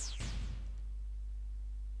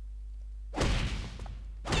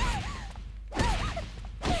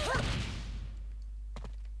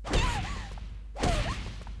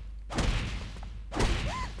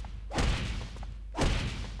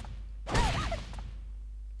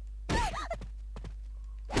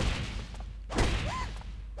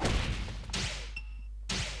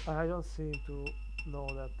 I don't seem to know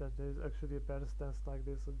that there is actually a bear stance like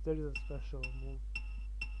this. So there is a special move.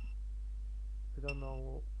 I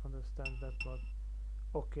don't understand that, but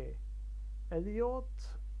okay. Elliot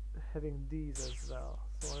having these as well,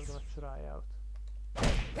 so I'm gonna try out.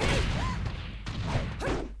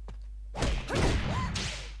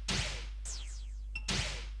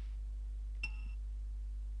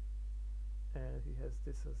 And he has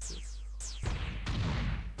this as this.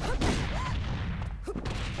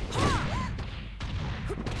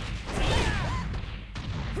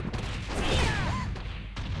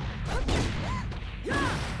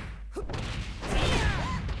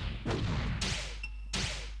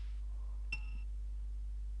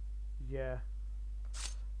 Yeah.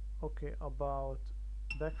 Okay, about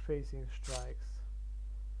back-facing strikes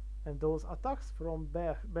and those attacks from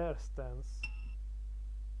bear stance.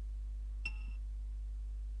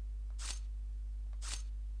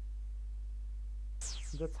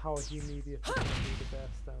 That's how he immediately can do the bear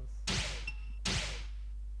stance.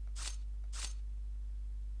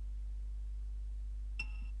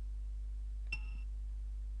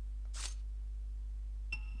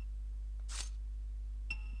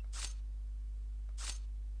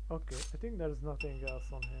 Okay, I think there's nothing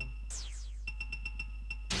else on him.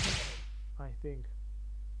 I think.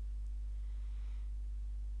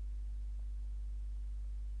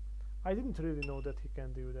 I didn't really know that he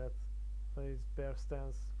can do that. His bear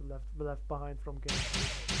stance left behind from game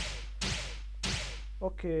 2.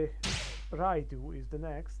 Okay, Raidu is the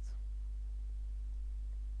next.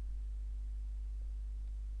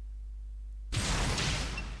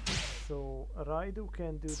 So Raidu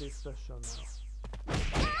can do this special now.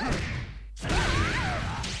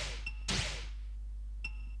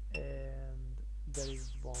 And there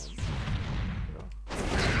is one.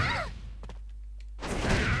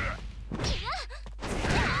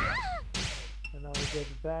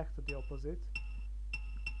 get back to the opposite,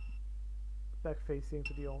 back facing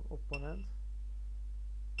to the opponent,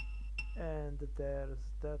 and there's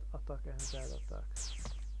that attack and that attack.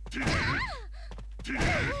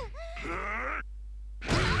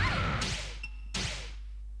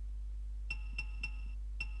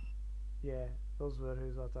 Yeah, those were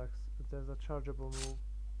his attacks. There's a chargeable move,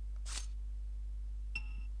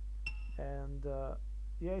 and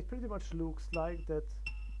yeah, it pretty much looks like that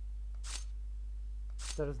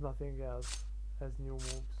there's nothing else as new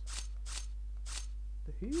moves.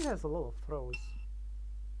 He has a lot of throws,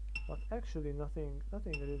 but actually nothing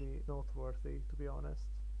really noteworthy, to be honest.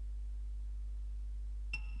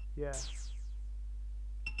 Yeah,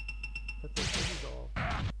 that is all.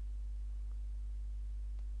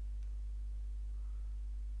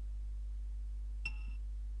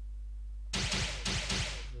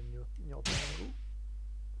 The new Tengu.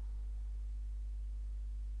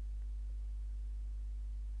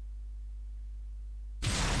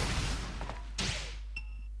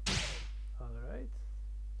 Alright.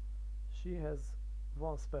 She has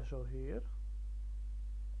one special here.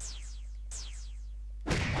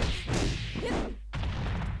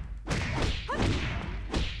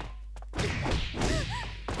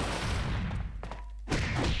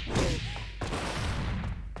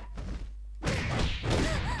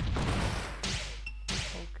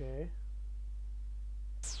 Okay.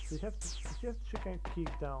 So she can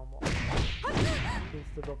kick down more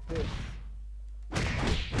instead of this.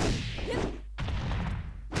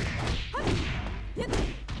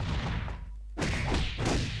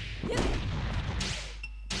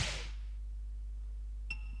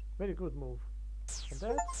 Very good move. And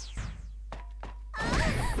that she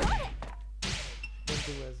can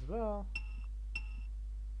do as well.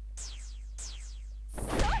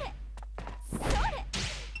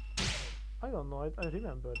 I don't know, I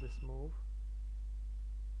remember this move.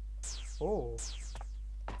 Oh. So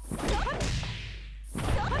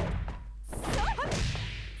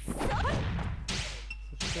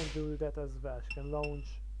she can do that as well. She can launch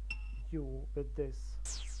you with this.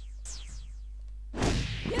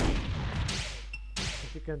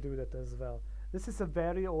 She can do that as well. This is a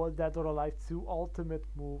very old Dead or Alive 2 ultimate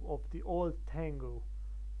move of the old Tengu.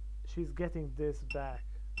 She's getting this back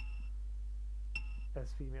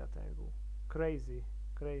as female Tengu. Crazy,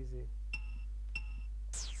 crazy.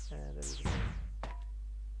 And there is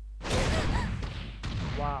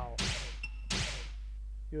wow.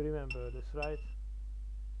 You remember this, right?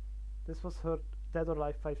 This was her Dead or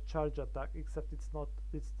Alive 5 charge attack, except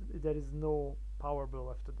there is no power blow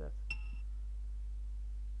after that.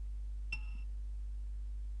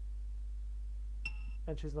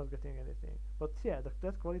 And she's not getting anything. But yeah,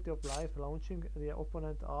 that quality of life, launching the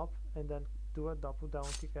opponent up and then do a double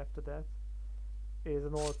down kick after that, is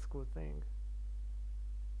an old school thing.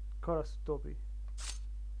 Karasutobi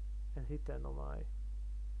and Hitenomai.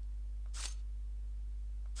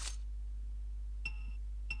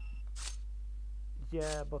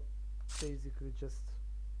 Yeah, but basically just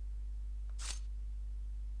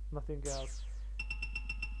nothing else.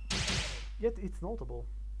 Yet it's notable.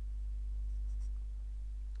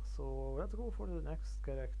 So let's go for the next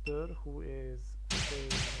character, who is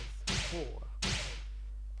phase 4.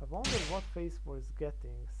 I wonder what phase 4 is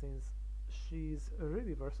getting, since she's a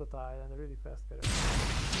really versatile and a really fast character.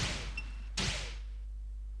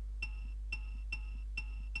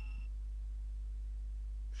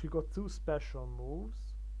 She got 2 special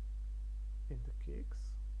moves in the kicks.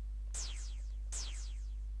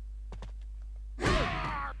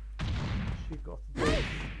 She got this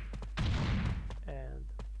and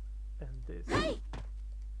this.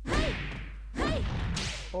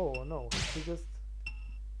 Oh no, she just...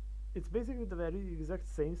 It's basically the very exact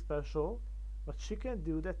same special, but she can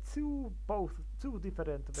do that two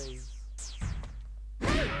different ways.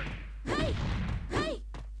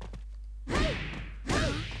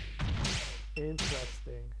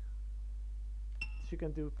 Interesting. She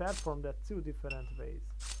can perform that 2 different ways.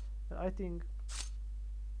 And I think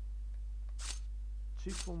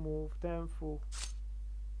Chifu move, Tenfu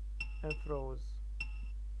and throws.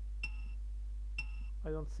 I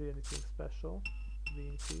don't see anything special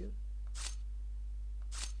being here.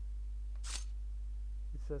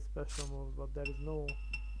 It says special moves, but there is no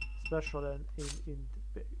special in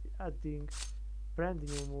adding brand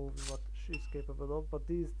new moves what she's capable of. But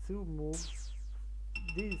these 2 moves,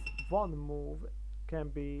 this one move can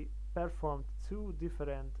be performed 2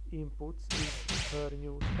 different inputs with her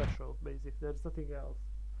new special. Basically, there's nothing else.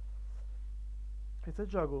 It's a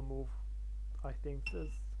juggle move. I think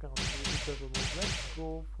that's kind of a juggle move. Let's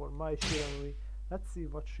go for Mai Shiranui. Let's see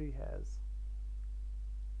what she has.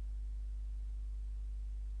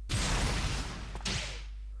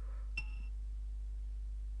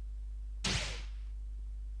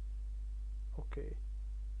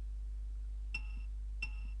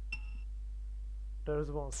 There's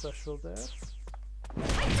one special there.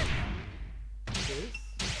 This.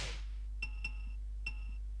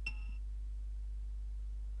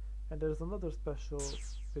 And there's another special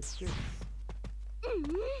with this. This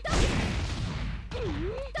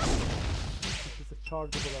is a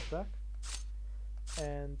chargeable attack.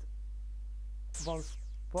 And one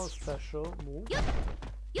special move. So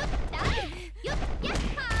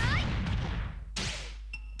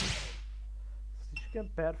you can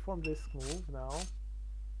perform this move now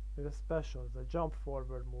with a special, the jump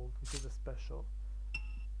forward move, which is a special.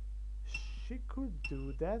 She could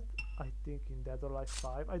do that, I think, in Dead or Alive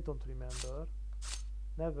 5. I don't remember.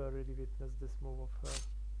 Never really witnessed this move of her.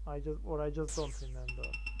 I just don't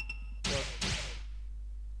remember. But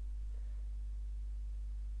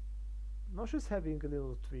now she's having a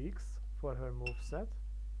little tweaks for her moveset.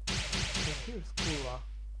 And here's Kula.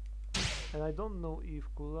 And I don't know if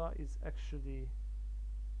Kula is actually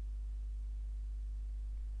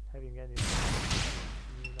having any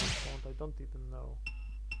in that font. I don't even know.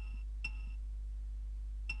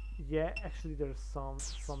 Yeah, actually there's some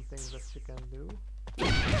things that she can do.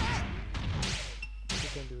 She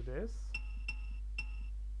can do this.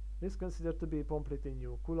 This is considered to be completely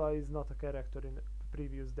new. Kula is not a character in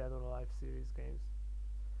previous Dead or Alive series games.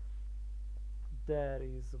 There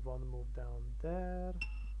is one move down there,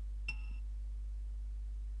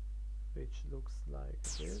 which looks like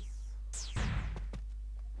this.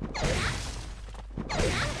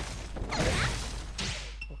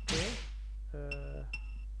 Okay,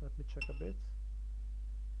 let me check a bit.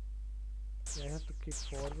 Yeah, I have to kick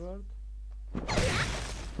forward.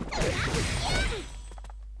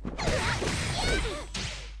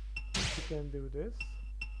 You can do this.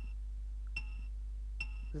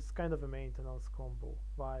 This is kind of a maintenance combo,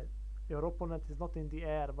 while your opponent is not in the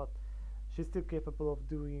air, but she's still capable of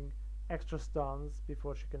doing extra stuns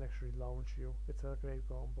before she can actually launch you. It's a great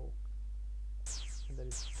combo. And there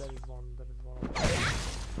is one.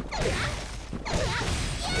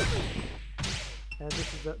 And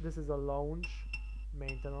this is a launch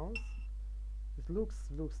maintenance. It looks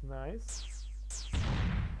nice.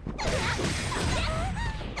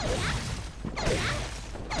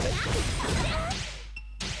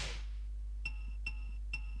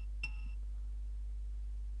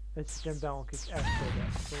 And she can down kick after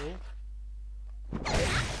that, so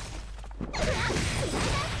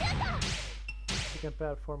she can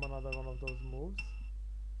perform another one of those moves.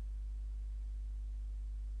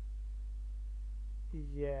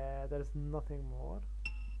 Yeah, there's nothing more.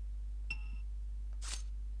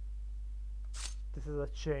 This is a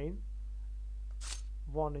chain.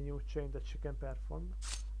 One new chain that she can perform.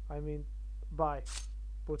 I mean, by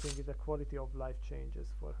putting in the quality of life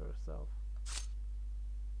changes for herself.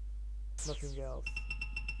 Nothing else.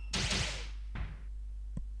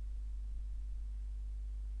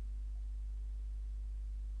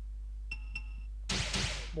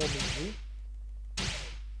 More Minji.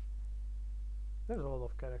 There's a lot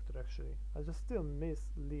of character actually. I just still miss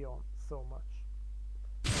Leon so much.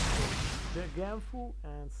 So, Ganfu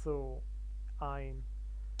and so Ain.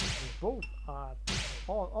 Both are,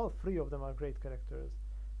 all three of them are great characters.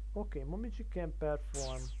 Okay, Momiji can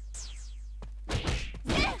perform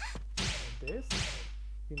this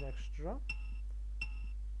in extra.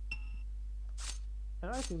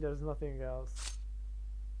 And I think there's nothing else.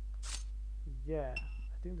 Yeah,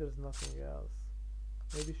 I think there's nothing else.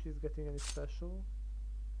 Maybe she's getting any special?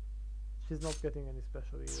 She's not getting any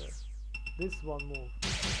special either. This one move.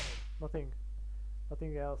 Nothing.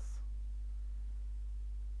 Nothing else.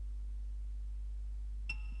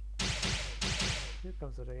 Here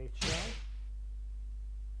comes Rachel.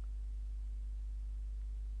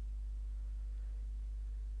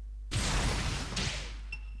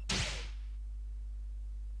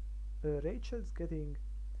 Rachel's getting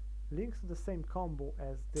links to the same combo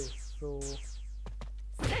as this, so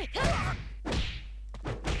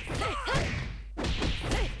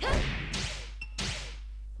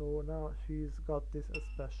now she's got this as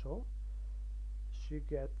special. She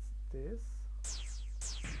gets this.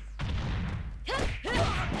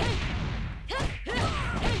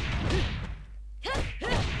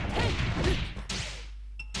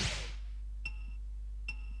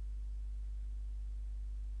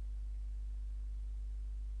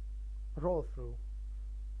 Roll through.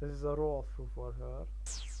 This is a roll through for her.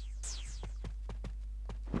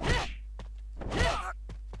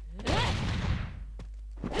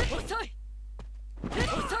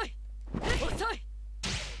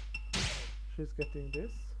 She's getting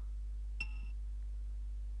this.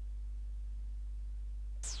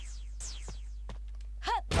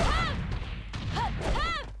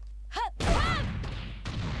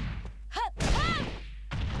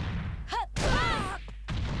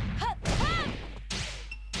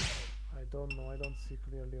 don't see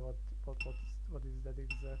clearly what is that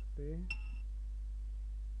exactly.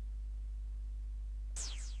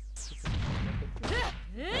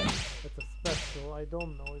 That's a special. I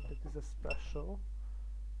don't know if it is a special.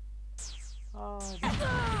 Ah, this is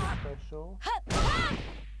a special.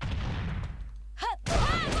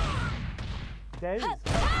 There is.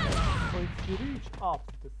 So if she reach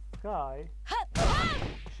up the sky,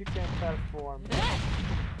 she can perform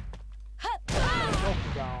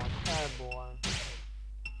knockdown, airborne.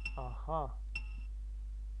 Aha.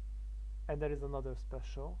 And there is another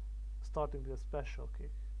special, starting with a special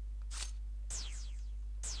kick.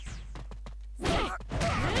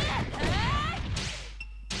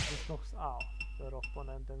 This knocks out their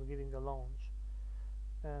opponent and giving a launch.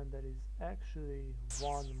 And there is actually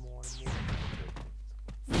one more move.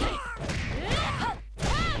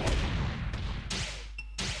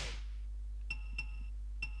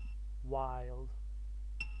 Wild.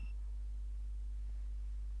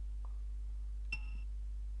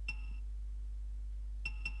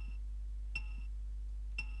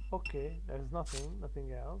 Okay, there's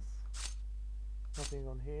nothing else. Nothing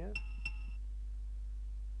on here.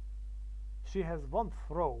 She has one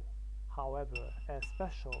throw, however, as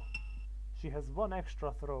special. She has one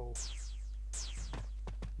extra throw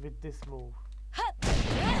with this move.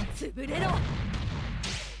 She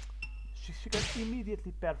can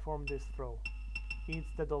immediately perform this throw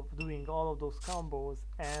instead of doing all of those combos,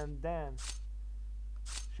 and then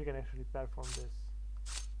she can actually perform this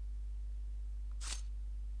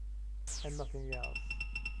and nothing else.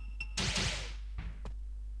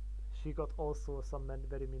 She got also some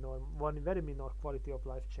very minor quality of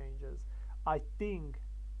life changes. I think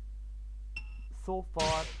so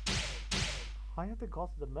far Hayate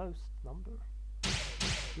got the most number.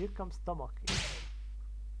 Here comes Tamaki.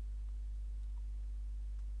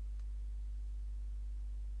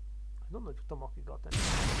 I don't know if Tamaki got any.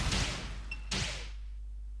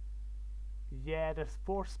 Yeah, there's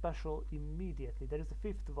 4 special immediately. There is a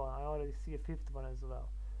 5th one. I already see a 5th one as well.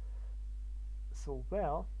 So,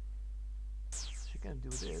 well, she can do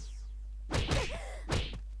this. She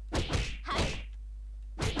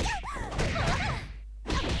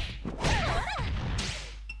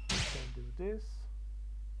can do this.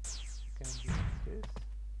 She can do this.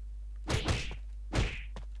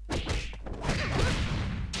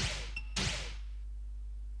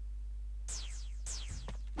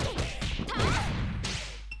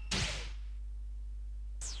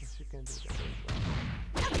 She can do that as well.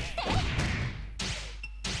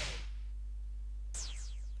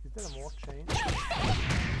 Is there a more chain?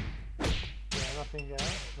 Yeah,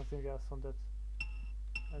 nothing else on that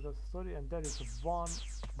story, and there is one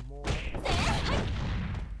more.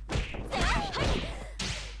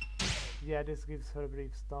 Yeah, this gives her a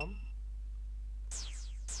brief stun.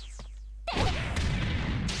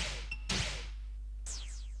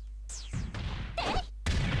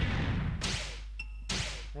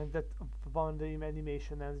 And that one, the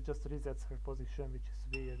animation ends, just resets her position, which is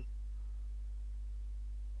weird.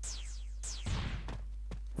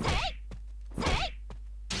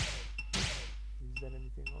 Is there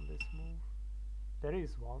anything on this move? There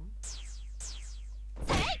is one.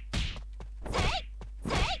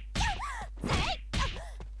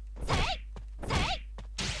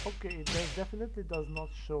 Okay, it definitely does not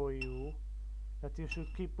show you that you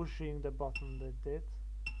should keep pushing the button that did.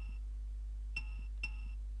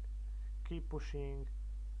 Keep pushing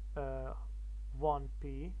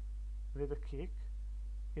 1P with a kick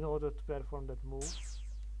in order to perform that move.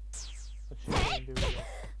 But she can do it.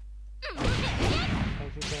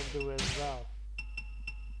 And she can do it as well.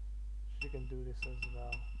 She can do this as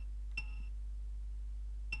well.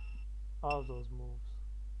 All those moves.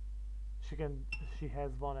 She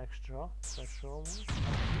has one extra special move.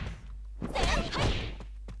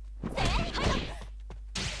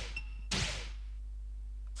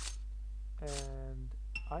 And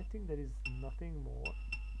I think there is nothing more.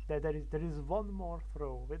 There is one more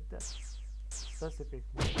throw with that specific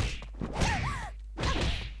move.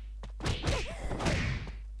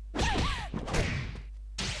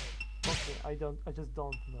 Okay, I just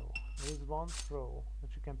don't know. There is one throw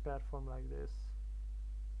that you can perform like this.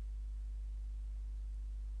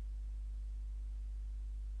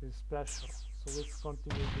 It's special. So let's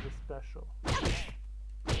continue with the special.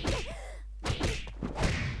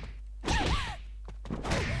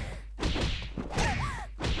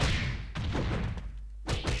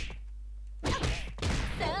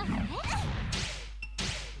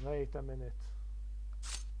 Wait a minute.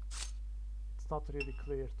 It's not really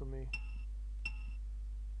clear to me.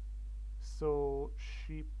 So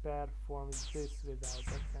she performs this without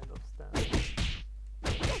that kind of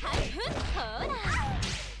stance.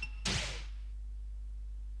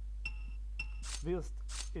 Whilst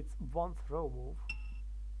it's one throw move,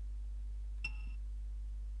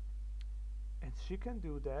 and she can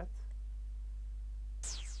do that.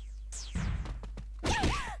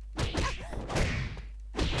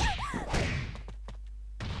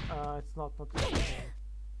 It's not the same.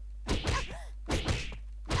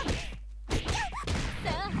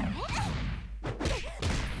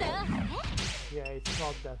 Yeah, it's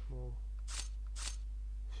not that move.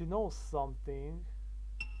 She knows something.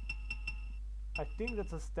 I think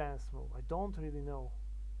that's a stance move. I don't really know.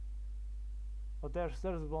 But there's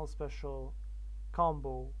one special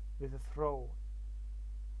combo with a throw.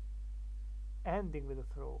 Ending with a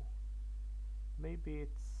throw. Maybe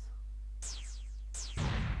it's...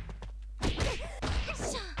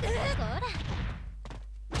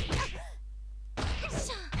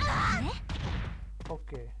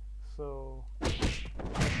 Okay, so...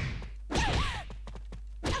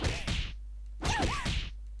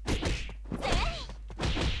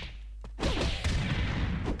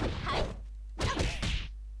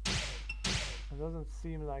 It doesn't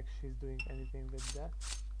seem like she's doing anything with that.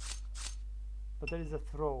 But there is a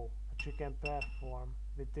throw that she can perform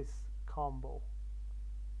with this combo.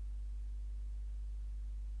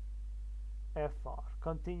 FR,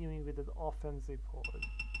 continuing with an offensive hold.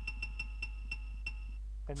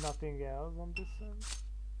 And nothing else on this end.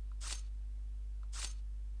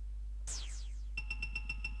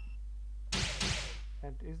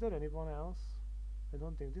 And is there anyone else? I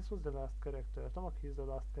don't think this was the last character. Tamaki is the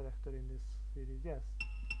last character in this series. Yes,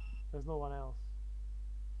 there's no one else.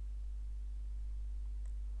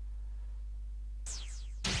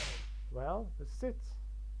 Well, that's it.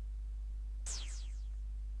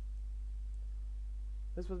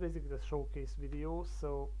 This was basically the showcase video,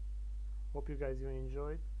 so hope you guys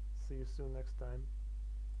enjoyed. See you soon next time.